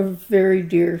very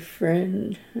dear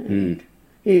friend. And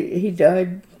he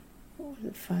died,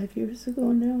 5 years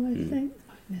ago now, I think.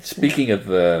 Speaking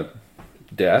of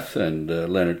death and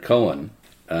Leonard Cohen,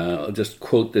 I'll just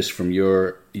quote this from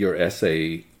your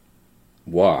essay,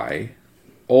 Why?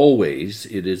 Always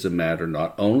it is a matter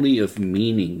not only of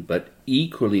meaning, but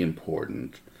equally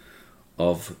important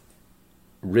of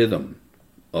rhythm,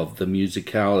 of the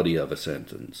musicality of a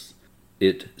sentence.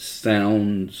 It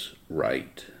sounds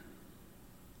right.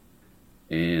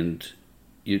 And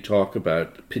you talk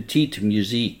about petite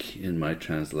musique in my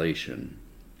translation.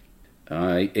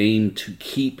 I aim to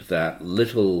keep that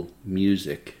little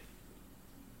music.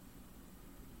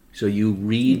 So you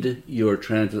read your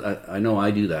I know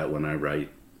I do that when I write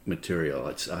material.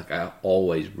 It's like I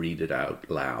always read it out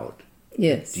loud.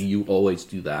 Yes. Do you always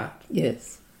do that?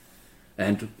 Yes.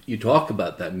 And you talk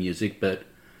about that music, but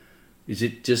is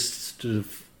it just sort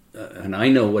of, and I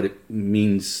know what it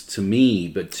means to me,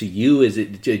 but to you, is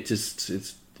it just,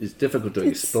 it's difficult to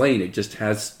explain. It just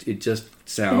sounds it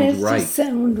has right. to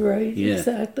sound right, Yeah.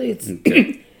 exactly. It's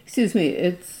Okay. excuse me,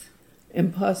 it's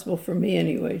impossible for me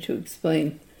anyway to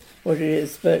explain what it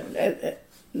is, but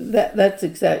that's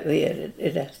exactly it.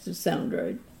 It has to sound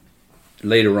right.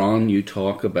 Later on, you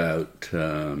talk about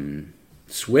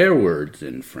swear words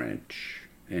in French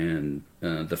and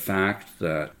the fact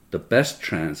that the best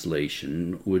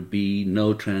translation would be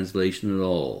no translation at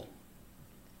all.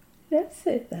 Did I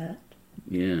say that?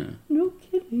 Yeah. No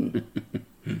kidding.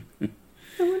 I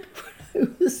wonder what I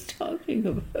was talking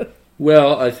about.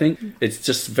 Well, I think it's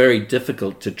just very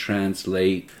difficult to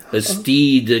translate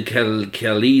Esti de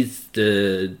Calice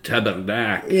de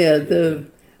Tabernac. Yeah, the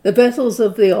Bethels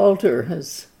of the Altar,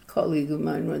 as a colleague of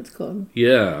mine once called them.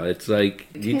 Yeah, it's like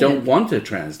you don't want to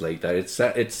translate that. It's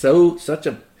such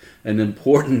an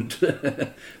important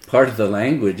part of the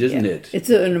language, isn't it?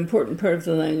 It's an important part of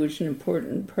the language, an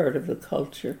important part of the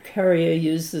culture. Carrier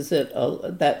uses it,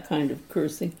 that kind of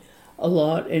cursing, a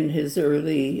lot in his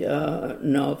early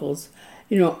novels.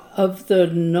 You know, of the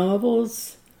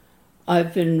novels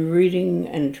I've been reading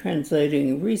and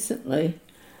translating recently,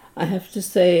 I have to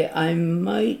say I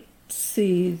might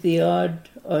see the odd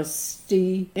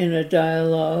Asti in a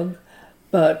dialogue,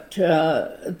 but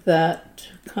that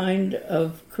kind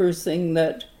of cursing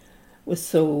that was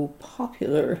so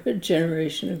popular a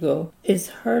generation ago is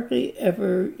hardly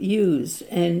ever used.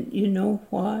 And you know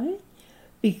why?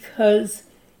 Because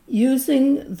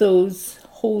using those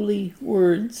holy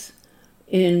words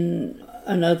in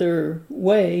another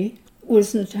way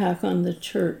was an attack on the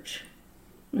church.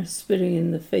 Or spitting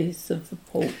in the face of the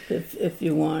Pope, if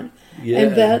you want. Yeah.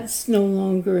 And that's no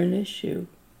longer an issue.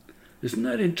 Isn't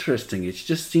that interesting? It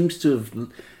just seems to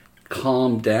have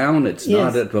calmed down. It's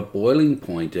not at a boiling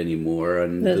point anymore.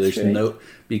 And there's right.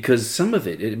 Because some of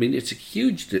it, I mean,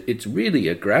 it's really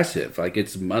aggressive. Like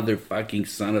it's motherfucking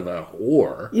son of a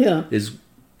whore. Yeah.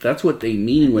 That's what they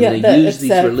mean when they use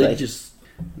these religious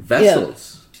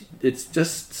vessels. Yeah. It's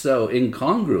just so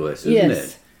incongruous, isn't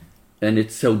it? And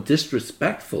it's so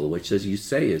disrespectful, which, as you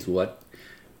say, is what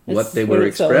they were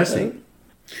expressing.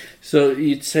 So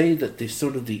you'd say that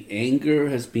the anger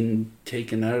has been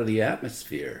taken out of the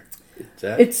atmosphere.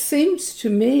 It seems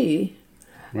to me,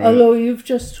 right. Although you've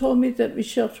just told me that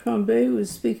Michel Tremblay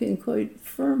was speaking quite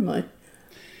firmly.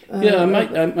 Yeah,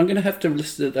 I'm going to have to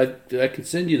listen. I can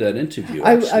send you that interview.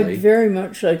 Actually, I'd very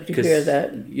much like to hear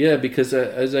that. Yeah, because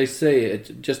as I say,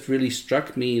 it just really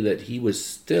struck me that he was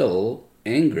still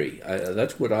angry.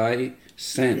 That's what I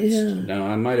sensed. Yeah. Now,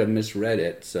 I might have misread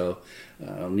it, so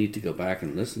I'll need to go back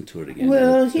and listen to it again.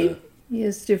 Well, he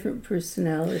has different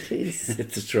personalities.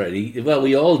 That's right.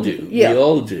 We all do. Yeah. We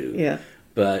all do. Yeah.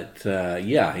 But,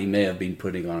 he may have been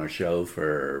putting on a show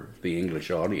for the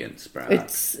English audience,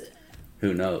 perhaps.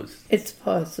 Who knows? It's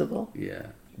possible. Yeah.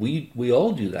 We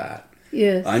all do that.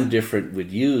 Yes. I'm different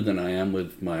with you than I am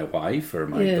with my wife or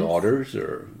my daughters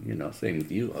or, same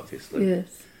with you, obviously.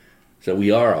 Yes. So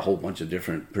we are a whole bunch of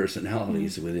different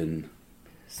personalities within.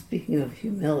 Speaking of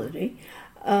humility,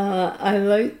 I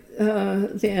like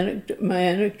my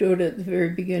anecdote at the very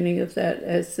beginning of that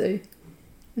essay,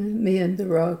 Me and the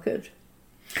Rocket.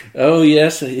 Oh,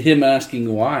 yes, him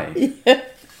asking why.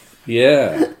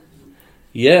 Yeah.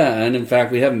 Yeah, and in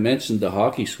fact, we haven't mentioned the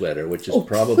hockey sweater, which is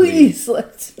probably... please,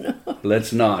 let's not.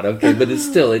 Let's not, okay, but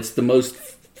it's the most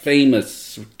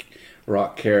famous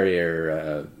rock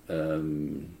carrier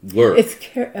work. It's,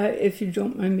 if you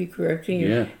don't mind me correcting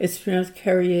you, it's pronounced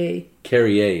Carrier.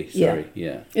 Carrier, sorry,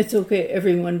 yeah. It's okay,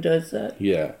 everyone does that.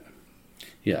 Yeah.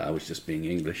 Yeah, I was just being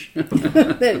English.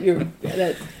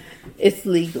 It's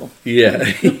legal. Yeah.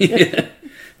 Yeah.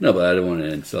 No, but I don't want to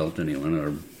insult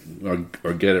anyone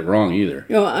or get it wrong either.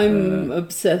 No, I'm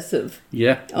obsessive.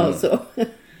 Yeah. Also.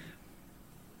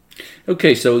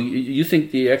 Okay, so you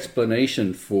think the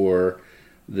explanation for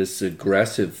this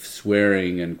aggressive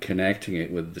swearing and connecting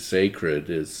it with the sacred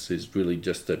is really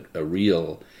just a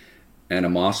real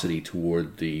animosity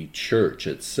toward the church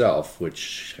itself,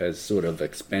 which has sort of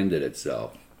expanded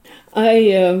itself.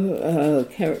 I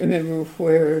can't remember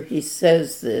where he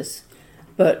says this,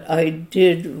 but I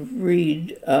did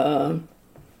read a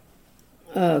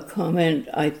comment,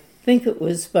 I think it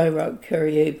was by Rock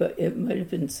Carrier, but it might have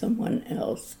been someone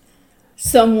else.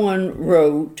 Someone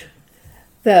wrote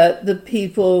that the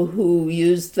people who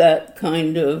used that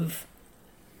kind of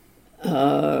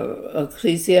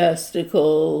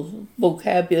ecclesiastical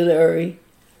vocabulary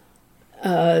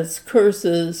as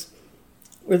curses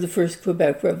were the first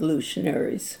Quebec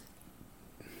revolutionaries.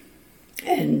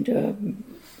 And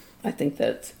I think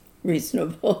that's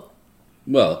reasonable.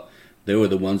 Well, they were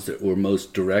the ones that were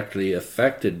most directly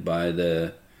affected by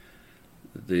the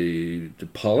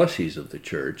policies of the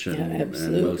church and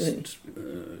most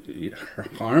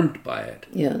harmed by it.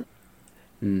 Yeah.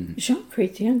 Jean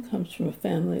Chrétien comes from a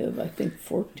family of, I think,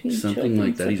 14 something children.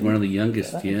 Like that. He's one of the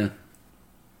youngest, yeah.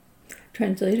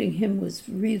 Translating him was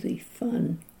really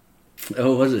fun.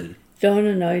 Oh, was it? Don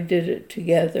and I did it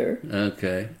together.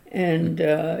 Okay. And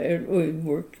we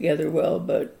worked together well,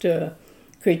 but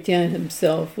Chrétien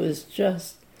himself was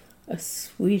just a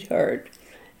sweetheart.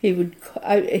 He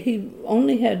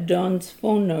only had Don's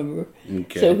phone number,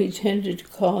 so he tended to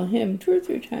call him 2 or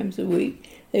 3 times a week.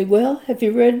 Say, well, have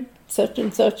you read such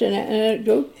and such an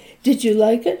anecdote? Did you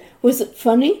like it? Was it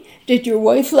funny? Did your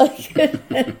wife like it?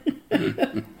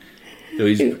 So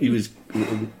he was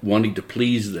wanting to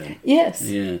please them. Yes.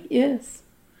 Yeah. Yes.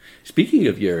 Speaking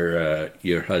of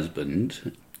your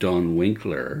husband, Don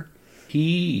Winkler,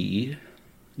 he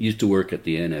used to work at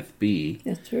the NFB.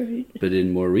 That's right. But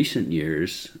in more recent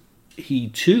years, he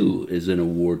too is an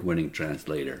award-winning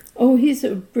translator. Oh, he's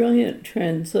a brilliant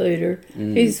translator.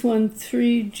 He's won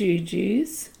 3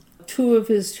 GGs. 2 of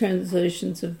his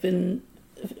translations have been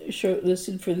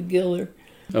shortlisted for the Giller.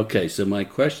 Okay, so my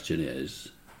question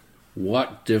is,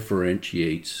 what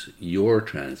differentiates your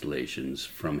translations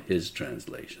from his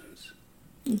translations?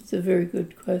 It's a very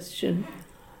good question.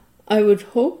 I would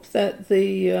hope that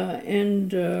the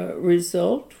end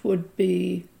result would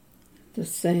be the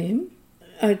same.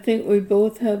 I think we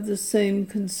both have the same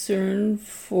concern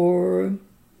for,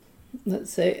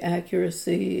 let's say,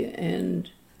 accuracy and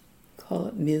call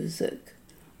it music.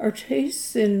 Our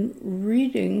tastes in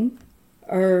reading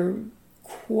are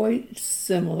quite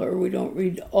similar. We don't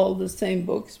read all the same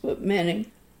books, but many.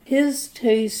 His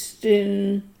taste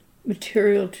in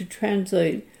material to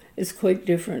translate is quite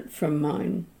different from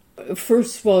mine.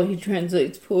 First of all, he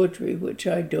translates poetry, which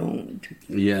I don't.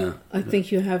 Yeah. I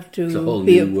think you have to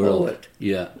be a world. poet.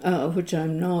 Yeah. Which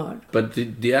I'm not. But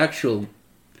the actual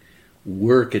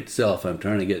work itself, I'm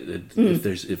trying to get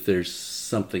if there's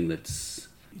something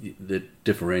that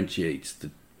differentiates the.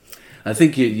 I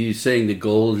think you're saying the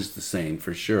goal is the same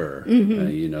for sure.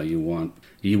 You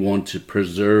want to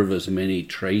preserve as many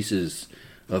traces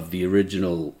of the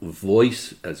original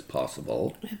voice as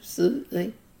possible.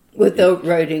 Absolutely. Without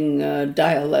writing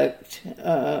dialect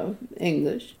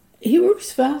English. He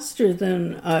works faster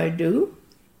than I do.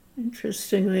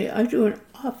 Interestingly, I do an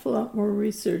awful lot more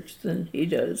research than he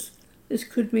does. This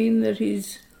could mean that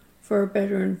he's far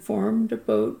better informed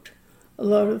about a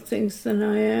lot of things than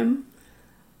I am.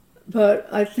 But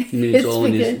I think it's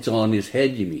all in his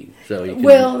head, you mean? So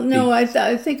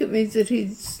I think it means that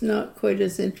he's not quite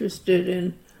as interested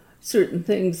in certain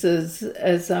things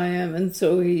as I am, and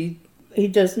so he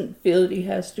doesn't feel that he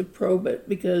has to probe it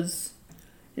because,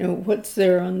 what's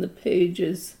there on the page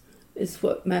is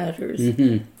what matters.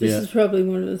 Mm-hmm. This is probably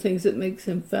one of the things that makes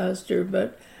him faster.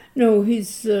 But no,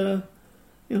 he's a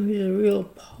real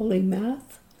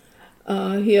polymath.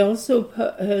 He also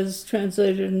has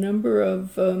translated a number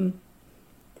of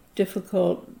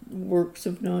difficult works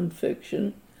of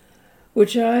nonfiction,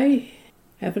 which I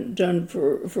haven't done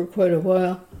for quite a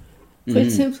while,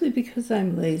 quite simply because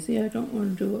I'm lazy. I don't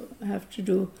want to have to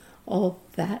do all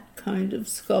that kind of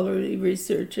scholarly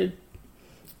research.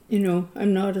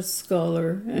 I'm not a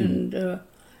scholar, and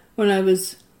when I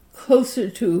was closer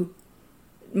to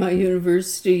my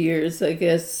university years, I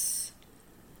guess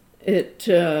it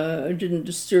didn't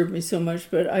disturb me so much,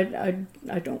 but I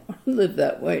don't want to live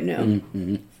that way now,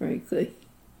 frankly.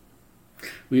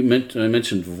 I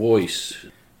mentioned voice.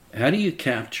 How do you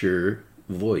capture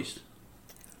voice?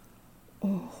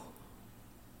 Oh.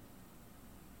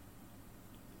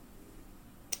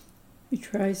 You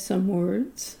try some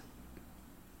words,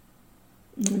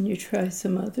 and you try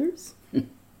some others,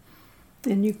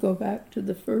 and you go back to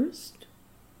the first.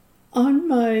 On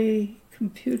my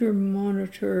computer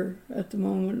monitor at the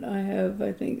moment, I have,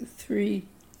 I think, 3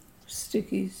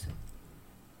 stickies.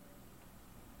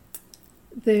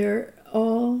 They're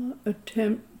all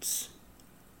attempts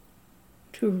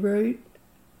to write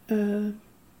a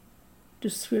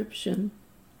description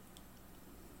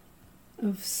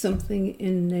of something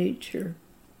in nature.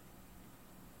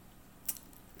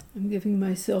 I'm giving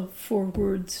myself 4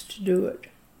 words to do it.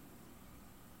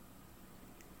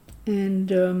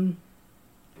 And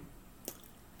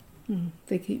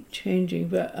they keep changing,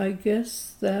 but I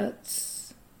guess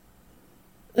that's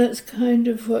kind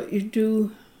of what you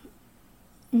do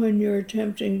when you're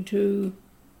attempting to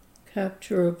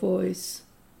capture a voice.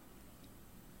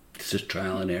 It's just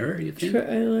trial and error, you think?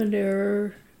 Trial and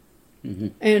error,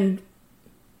 and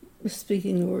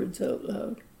speaking the words out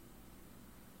loud.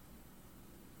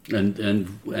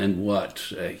 And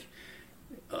what?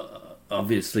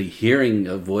 Obviously, hearing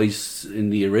a voice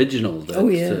in the original. That, oh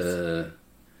yes.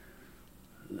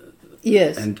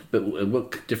 Yes. But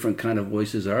what different kind of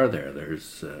voices are there?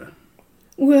 There's.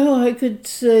 Well, I could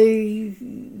say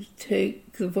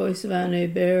take the voice of Anne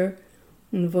Hébert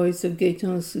and the voice of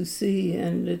Gaëtan Soucy,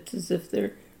 and it's as if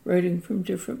they're writing from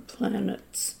different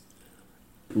planets.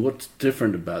 What's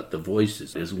different about the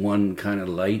voices? Is one kind of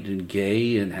light and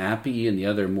gay and happy, and the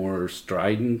other more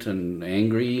strident and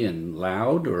angry and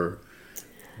loud, or?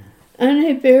 Anne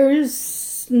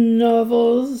Hébert's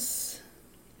novels,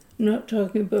 I'm not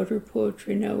talking about her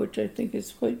poetry now, which I think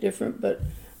is quite different, but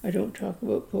I don't talk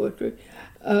about poetry.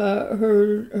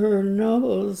 Her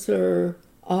novels are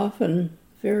often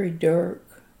very dark,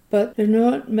 but they're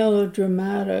not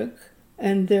melodramatic,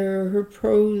 and her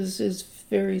prose is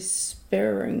very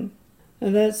sparing.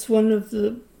 And that's one of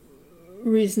the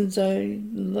reasons I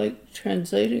like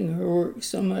translating her work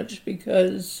so much,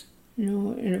 because,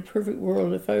 in a perfect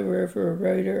world, if I were ever a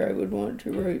writer, I would want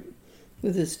to write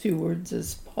with as few words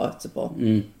as possible,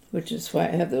 which is why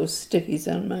I have those stickies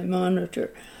on my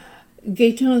monitor.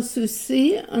 Gaëtan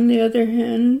Soucy, on the other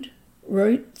hand,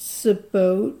 writes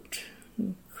about,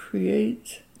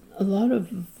 creates a lot of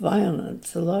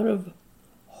violence, a lot of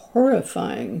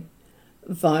horrifying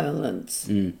violence.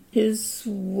 His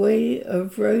way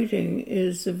of writing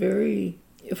is a very,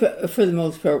 for the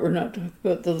most part, we're not talking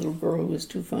about the little girl who was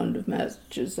too fond of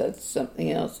matches, that's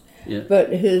something else. Yeah.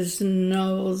 But his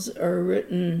novels are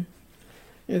written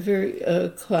in a very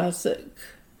classic,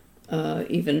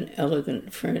 even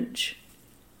elegant French.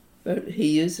 But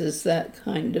he uses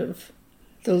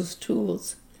those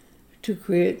tools to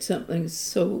create something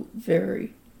so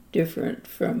very different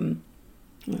from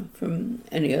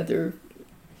any other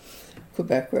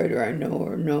Quebec writer I know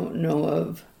or know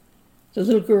of. The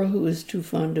little girl who was too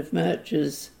fond of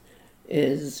matches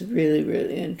is really,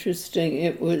 really interesting.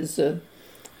 It was a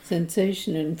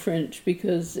sensation in French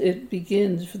because it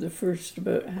begins for the first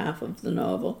about half of the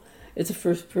novel. It's a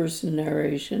first-person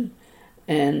narration,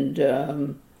 and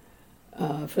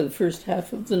for the first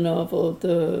half of the novel,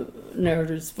 the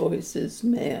narrator's voice is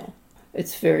male.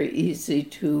 It's very easy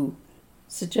to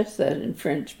suggest that in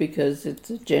French because it's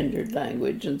a gendered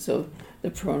language, and so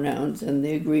the pronouns and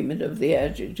the agreement of the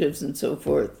adjectives and so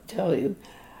forth tell you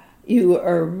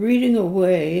are reading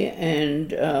away,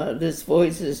 and this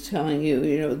voice is telling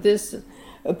you, this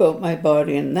about my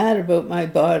body and that about my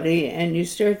body, and you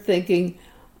start thinking,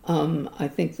 I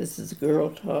think this is a girl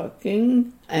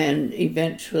talking, and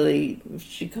eventually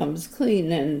she comes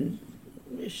clean and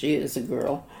she is a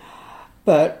girl.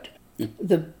 But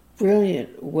the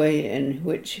brilliant way in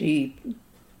which he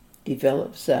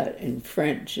develops that in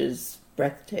French is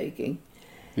breathtaking.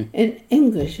 In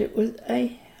English, it was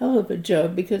a hell of a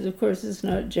job because, of course, it's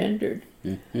not gendered.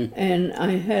 And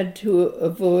I had to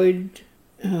avoid,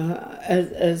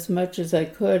 as much as I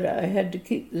could, I had to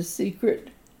keep the secret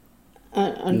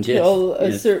until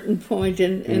a certain point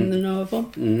in the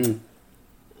novel.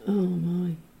 Oh,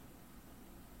 my.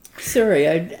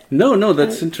 Sorry, No,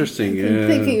 that's interesting. I've been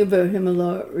thinking about him a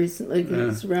lot recently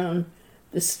because it's around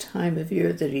this time of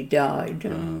year that he died.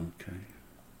 Okay.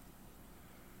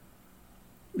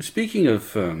 Speaking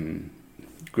of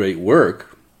great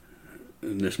work,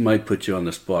 and this might put you on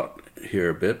the spot here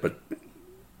a bit, but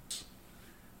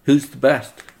who's the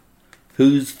best?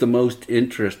 Who's the most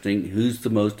interesting? Who's the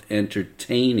most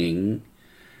entertaining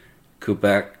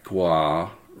Quebecois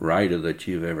writer that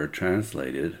you've ever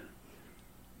translated,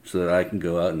 so that I can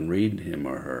go out and read him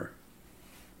or her?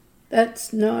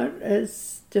 That's not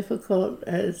as difficult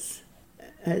as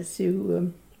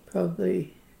you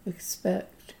probably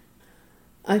expect.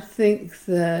 I think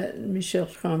that Michel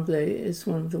Tremblay is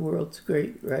one of the world's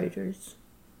great writers.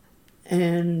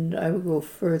 And I will go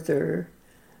further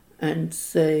and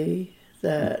say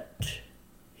that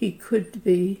he could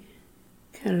be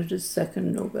Canada's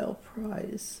second Nobel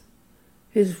Prize.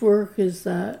 His work is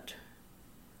that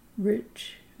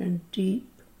rich and deep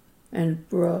and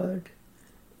broad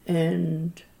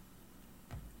and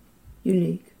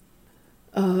unique.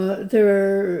 There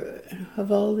are,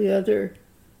 of all the other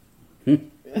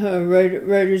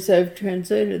writers I've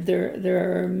translated,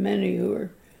 there are many who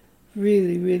are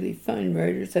really, really fine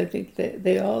writers. I think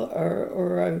they all are,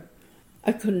 or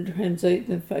I couldn't translate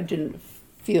them if I didn't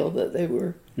feel that they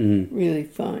were really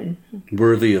fine.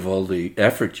 Worthy of all the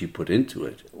effort you put into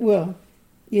it. Well,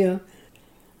 yeah.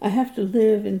 I have to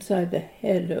live inside the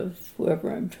head of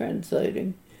whoever I'm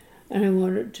translating, and I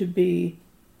want it to be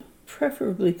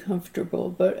preferably comfortable,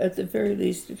 but at the very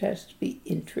least it has to be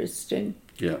interesting.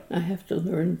 Yeah. I have to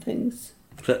learn things.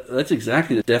 That's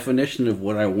exactly the definition of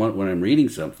what I want when I'm reading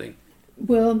something.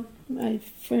 Well, my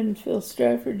friend Phil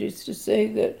Stratford used to say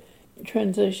that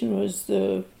translation was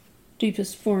the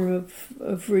deepest form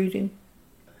of reading.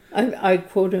 I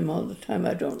quote him all the time.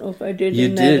 I don't know if I did. You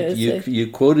in did. That essay.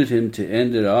 You quoted him to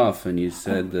end it off, and you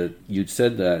said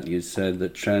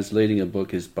that translating a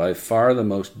book is by far the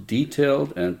most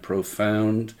detailed and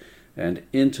profound and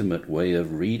intimate way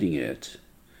of reading it.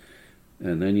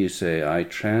 And then you say, I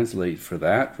translate for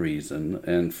that reason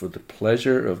and for the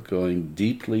pleasure of going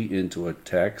deeply into a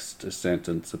text, a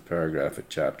sentence, a paragraph, a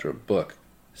chapter, a book,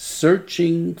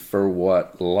 searching for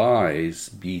what lies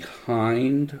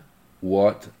behind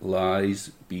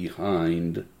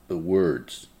the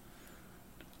words.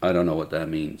 I don't know what that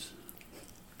means.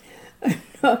 I'm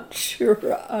not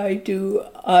sure I do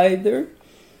either.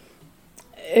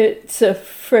 It's a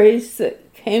phrase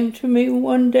that came to me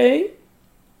one day.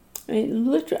 I mean,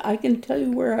 literally, I can tell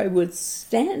you where I was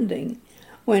standing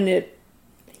when it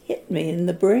hit me in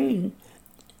the brain.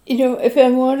 You know, if I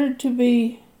wanted to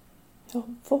be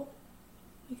helpful,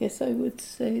 I guess I would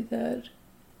say that,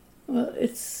 well,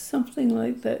 it's something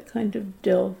like that kind of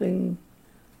delving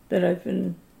that I've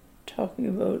been talking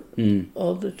about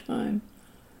all the time.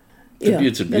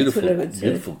 It's a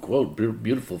beautiful quote,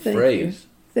 beautiful phrase.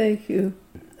 Thank you.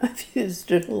 I've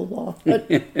used it a lot.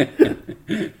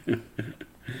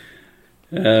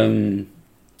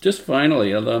 Just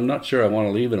finally, although I'm not sure I want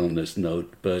to leave it on this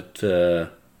note, but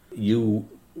you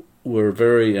were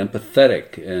very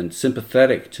empathetic and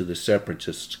sympathetic to the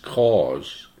separatist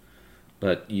cause,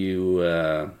 but you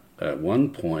at one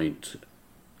point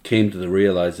came to the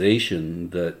realization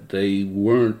that they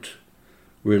weren't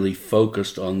really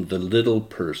focused on the little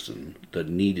person that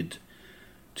needed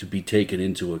to be taken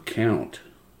into account,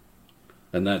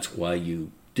 and that's why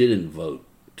you didn't vote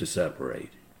to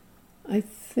separate. I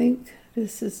think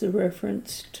this is a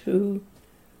reference to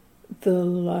the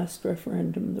last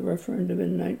referendum, the referendum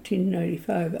in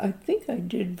 1995. I think I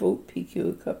did vote PQ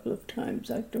a couple of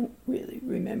times. I don't really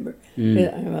remember.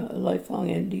 I'm a lifelong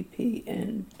NDP,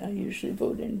 and I usually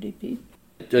vote NDP.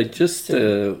 I just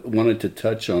wanted to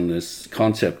touch on this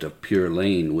concept of pure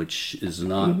lane, which is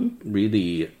not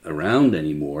really around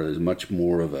anymore. There's much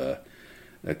more of a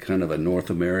kind of a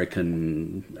North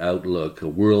American outlook, a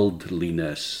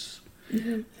worldliness.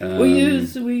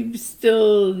 We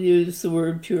still use the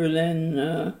word pure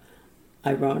laine,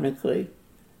 ironically,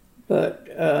 but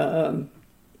among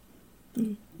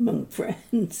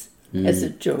friends as a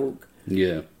joke.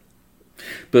 Yeah,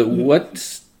 but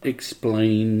what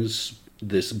explains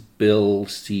this Bill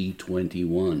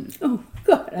C-21? Oh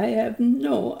God, I have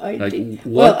no idea.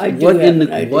 What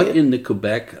in the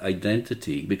Quebec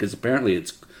identity? Because apparently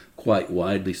it's quite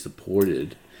widely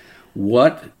supported.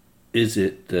 What is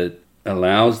it that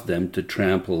allows them to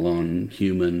trample on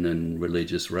human and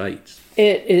religious rights?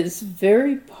 It is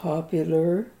very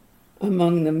popular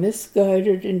among the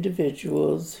misguided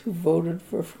individuals who voted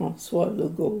for François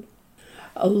Legault.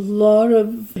 A lot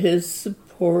of his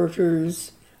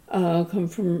supporters come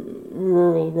from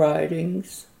rural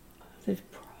ridings. They've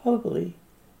probably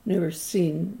never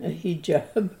seen a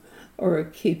hijab or a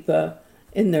kippah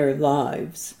in their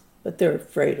lives, but they're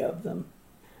afraid of them.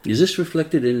 Is this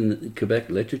reflected in Quebec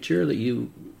literature that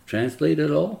you translate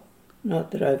at all?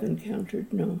 Not that I've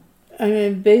encountered, no. I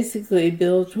mean, basically,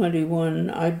 Bill 21,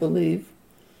 I believe,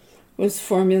 was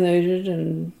formulated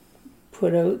and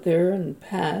put out there and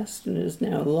passed and is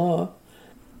now law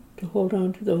to hold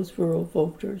on to those rural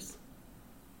voters.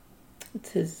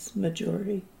 It's his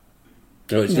majority.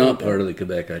 So it's not part of the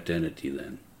Quebec identity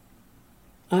then?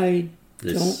 I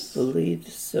don't believe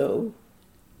so.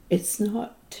 It's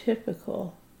not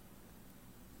typical.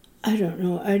 I don't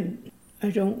know. I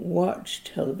don't watch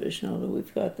television, although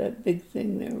we've got that big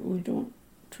thing there. We don't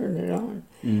turn it on.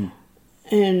 Mm.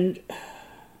 And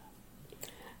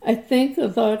I think a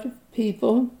lot of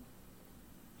people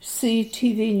see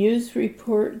TV news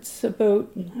reports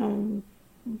about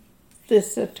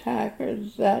this attack or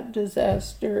that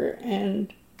disaster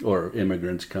and... Or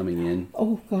immigrants coming in.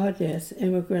 Oh, God, yes.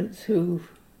 Immigrants who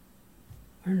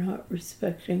are not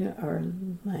respecting our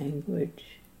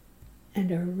language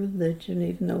and our religion,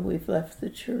 even though we've left the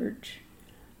church,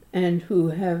 and who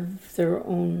have their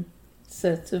own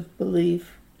sets of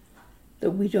belief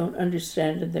that we don't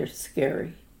understand, and they're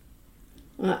scary.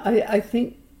 I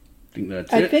think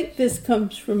That's I it? think this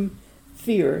comes from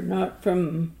fear, not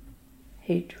from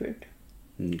hatred.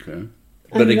 Okay.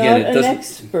 I'm again, not it doesn't. an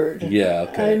expert. Yeah,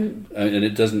 okay. I'm- And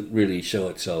it doesn't really show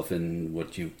itself in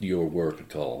your work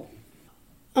at all.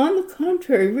 On the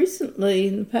contrary, recently,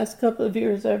 in the past couple of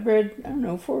years, I've read,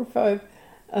 4 or 5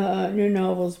 new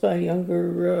novels by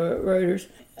younger writers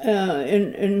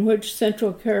in which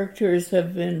central characters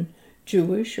have been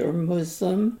Jewish or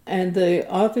Muslim, and the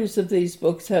authors of these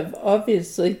books have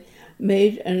obviously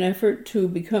made an effort to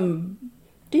become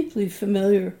deeply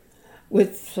familiar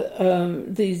with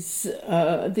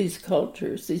these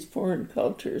cultures, these foreign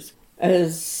cultures,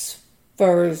 as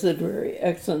far as literary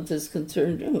excellence is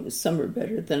concerned. Some are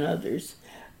better than others,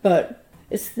 but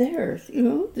it's there,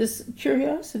 this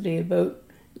curiosity about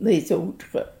les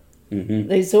autres. Mm-hmm.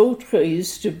 Les autres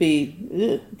used to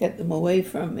be, get them away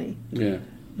from me. Yeah.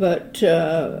 But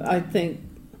I think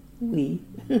we,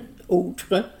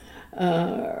 autres,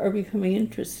 are becoming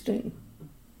interesting.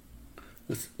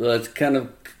 Well, it's kind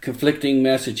of conflicting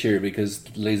message here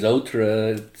because les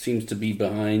autres seems to be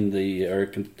behind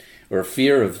or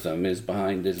fear of them is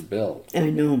behind this bill. I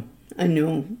know.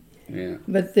 Yeah.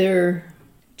 But they're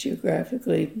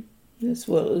geographically as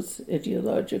well as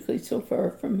ideologically so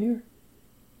far from here.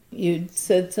 You'd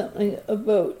said something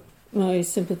about my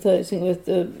sympathizing with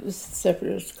the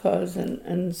separatist cause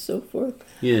and so forth.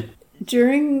 Yeah.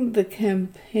 During the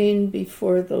campaign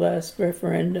before the last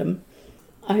referendum,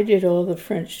 I did all the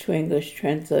French to English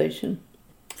translation.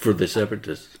 For the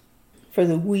separatists. For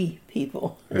the we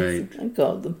people, Right. as I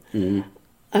called them. Mm-hmm.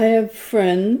 I have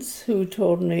friends who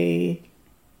told me,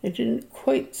 they didn't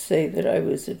quite say that I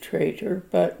was a traitor,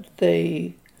 but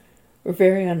they were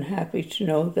very unhappy to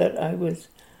know that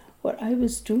what I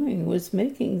was doing was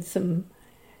making some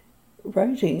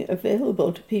writing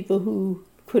available to people who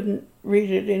couldn't read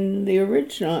it in the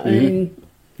original. Mm-hmm. I mean,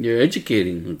 You're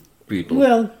educating people.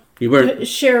 well, you weren't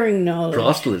sharing knowledge.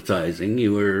 proselytizing.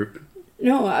 You were.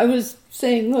 No, I was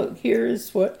saying, look,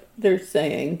 here's what they're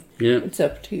saying. Yeah. It's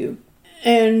up to you.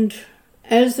 And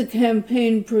as the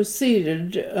campaign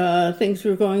proceeded, things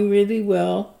were going really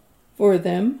well for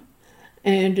them.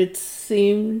 And it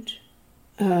seemed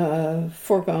a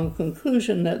foregone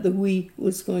conclusion that the we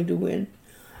was going to win.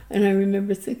 And I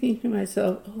remember thinking to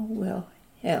myself, oh, well,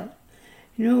 hell.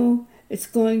 It's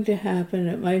going to happen.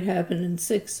 It might happen in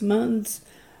 6 months.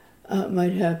 It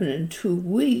might happen in 2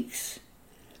 weeks.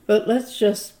 But let's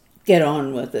just get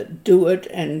on with it. Do it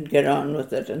and get on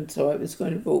with it. And so I was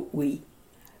going to vote we.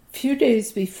 A few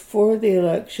days before the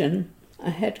election,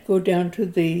 I had to go down to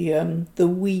the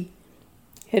we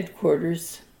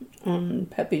headquarters on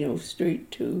Papineau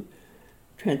Street to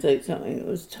translate something that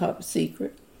was top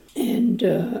secret. And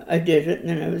I did it, and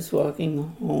then I was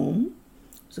walking home.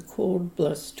 It was a cold,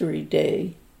 blustery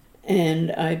day.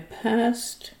 And I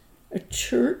passed a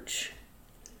church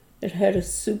that had a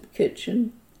soup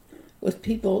kitchen with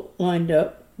people lined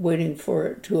up waiting for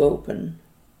it to open.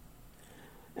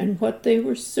 And what they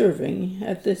were serving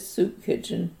at this soup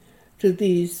kitchen to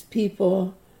these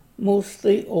people,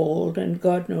 mostly old, and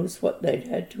God knows what they'd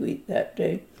had to eat that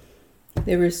day,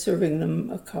 they were serving them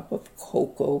a cup of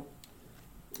cocoa,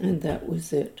 and that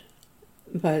was it.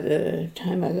 By the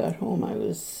time I got home, I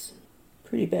was in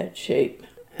pretty bad shape.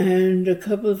 And a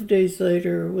couple of days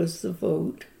later was the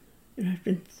vote. And I've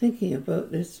been thinking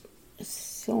about this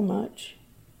so much,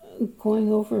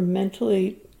 going over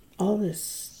mentally all this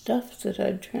stuff that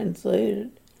I'd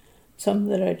translated. some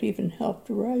that I'd even helped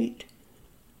write.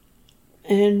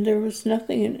 And there was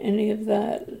nothing in any of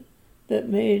that that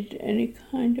made any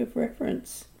kind of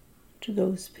reference to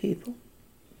those people.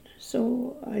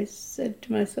 So I said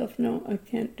to myself, no, I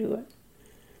can't do it.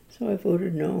 So I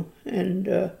voted no, and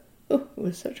it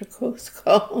was such a close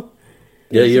call.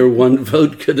 Yeah, your one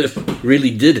vote could have really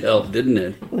did help, didn't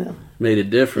it? Well, made a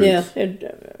difference.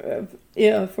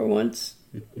 Yeah, for once,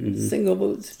 single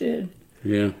votes did.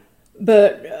 Yeah.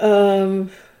 But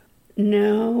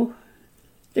now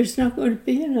there's not going to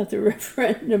be another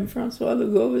referendum. François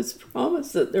Legault has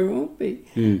promised that there won't be.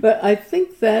 But I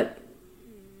think that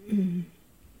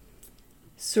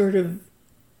sort of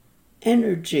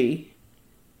energy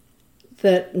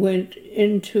that went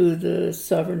into the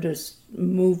sovereigntist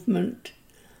movement,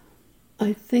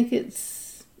 I think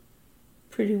it's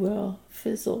pretty well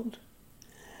fizzled.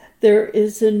 There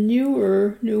is a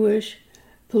newish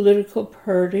political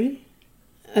party.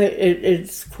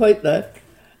 It's quite left.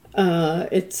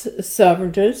 It's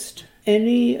sovereigntist.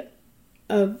 Any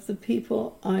of the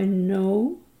people I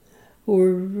know who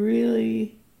were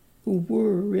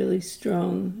really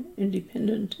strong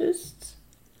independentists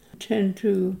tend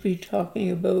to be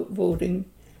talking about voting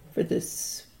for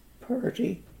this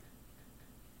party.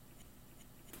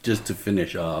 Just to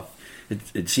finish off,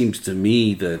 it seems to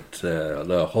me that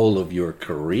the whole of your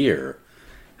career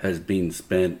has been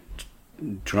spent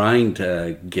trying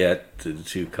to get the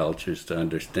two cultures to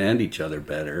understand each other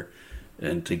better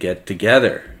and to get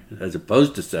together as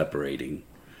opposed to separating.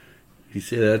 You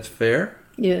say that's fair?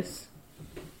 Yes.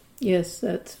 Yes,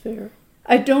 that's fair.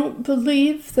 I don't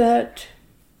believe that,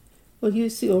 we'll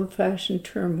use the old-fashioned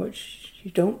term, which you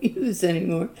don't use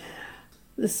anymore.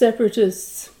 The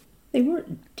separatists, they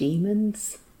weren't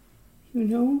demons, you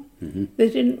know? Mm-hmm.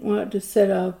 They didn't want to set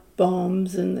off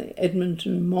bombs in the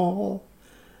Edmonton Mall.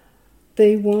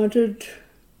 They wanted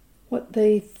what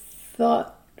they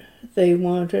thought they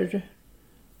wanted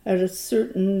at a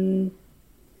certain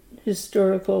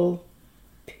historical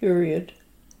period.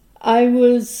 I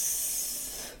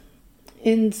was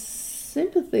in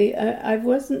sympathy. I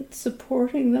wasn't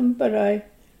supporting them, but I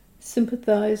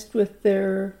sympathized with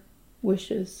their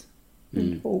wishes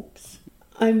and hopes.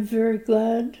 I'm very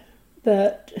glad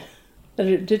that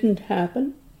it didn't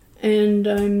happen, and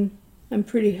I'm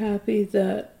pretty happy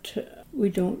that we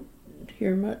don't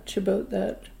hear much about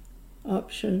that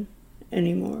option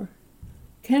anymore.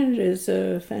 Canada is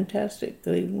a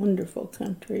fantastically wonderful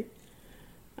country.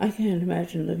 I can't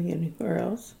imagine living anywhere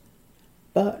else,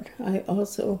 but I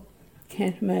also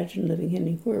can't imagine living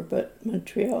anywhere but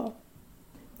Montreal.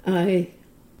 I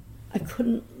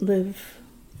couldn't live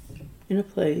in a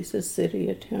place, a city,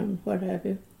 a town, what have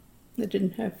you, that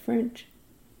didn't have French.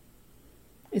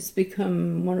 It's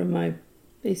become one of my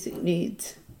basic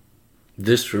needs.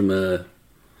 This from a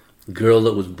girl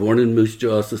that was born in Moose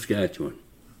Jaw, Saskatchewan.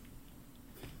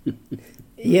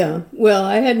 Yeah, well,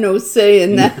 I had no say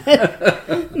in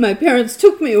that. My parents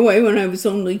took me away when I was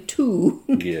only 2.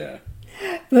 Yeah.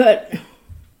 But,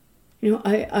 you know,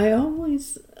 I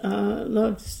always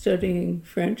loved studying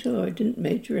French, although I didn't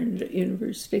major in it at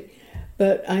university.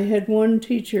 But I had one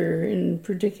teacher in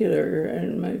particular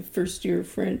in my first year of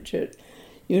French at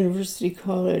University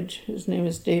College. His name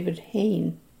is David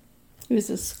Hayne. He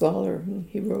was a scholar.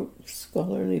 He wrote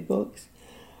scholarly books.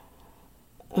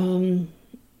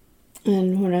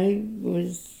 And when I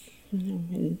was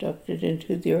inducted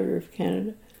into the Order of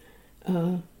Canada,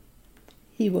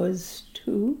 he was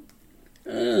too.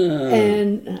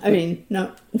 And, I mean,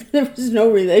 there was no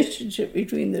relationship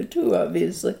between the two,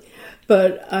 obviously.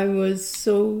 But I was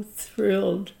so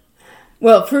thrilled.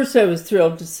 Well, first I was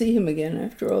thrilled to see him again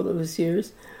after all those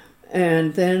years.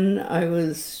 And then I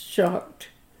was shocked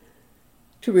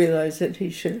to realize that he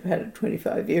should have had it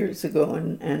 25 years ago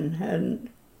and hadn't.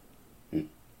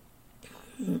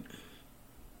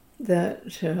 That,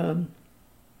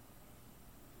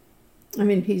 I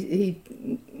mean, he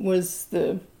was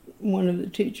one of the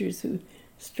teachers who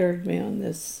started me on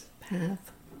this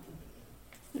path.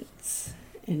 It's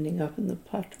ending up in the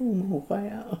Plateau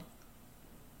Mont-Royal.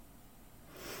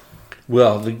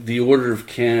 Well, the Order of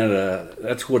Canada,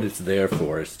 that's what it's there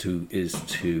for, is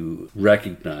to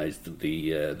recognize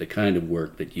the kind of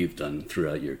work that you've done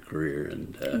throughout your career.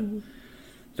 And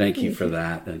thank you for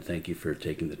that, and thank you for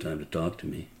taking the time to talk to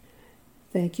me.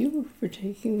 Thank you for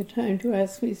taking the time to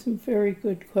ask me some very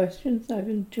good questions. I've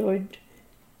enjoyed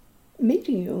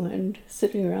meeting you and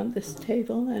sitting around this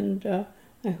table, and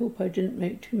I hope I didn't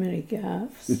make too many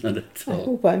gaffes. Not at all. I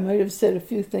hope I might have said a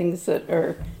few things that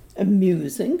are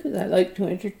amusing, because I like to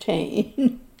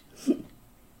entertain.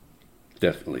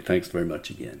 Definitely. Thanks very much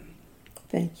again.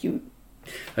 Thank you.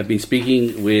 I've been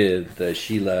speaking with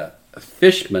Sheila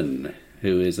Fischman,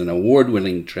 who is an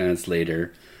award-winning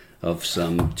translator of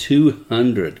some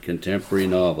 200 contemporary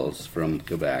novels from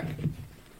Quebec.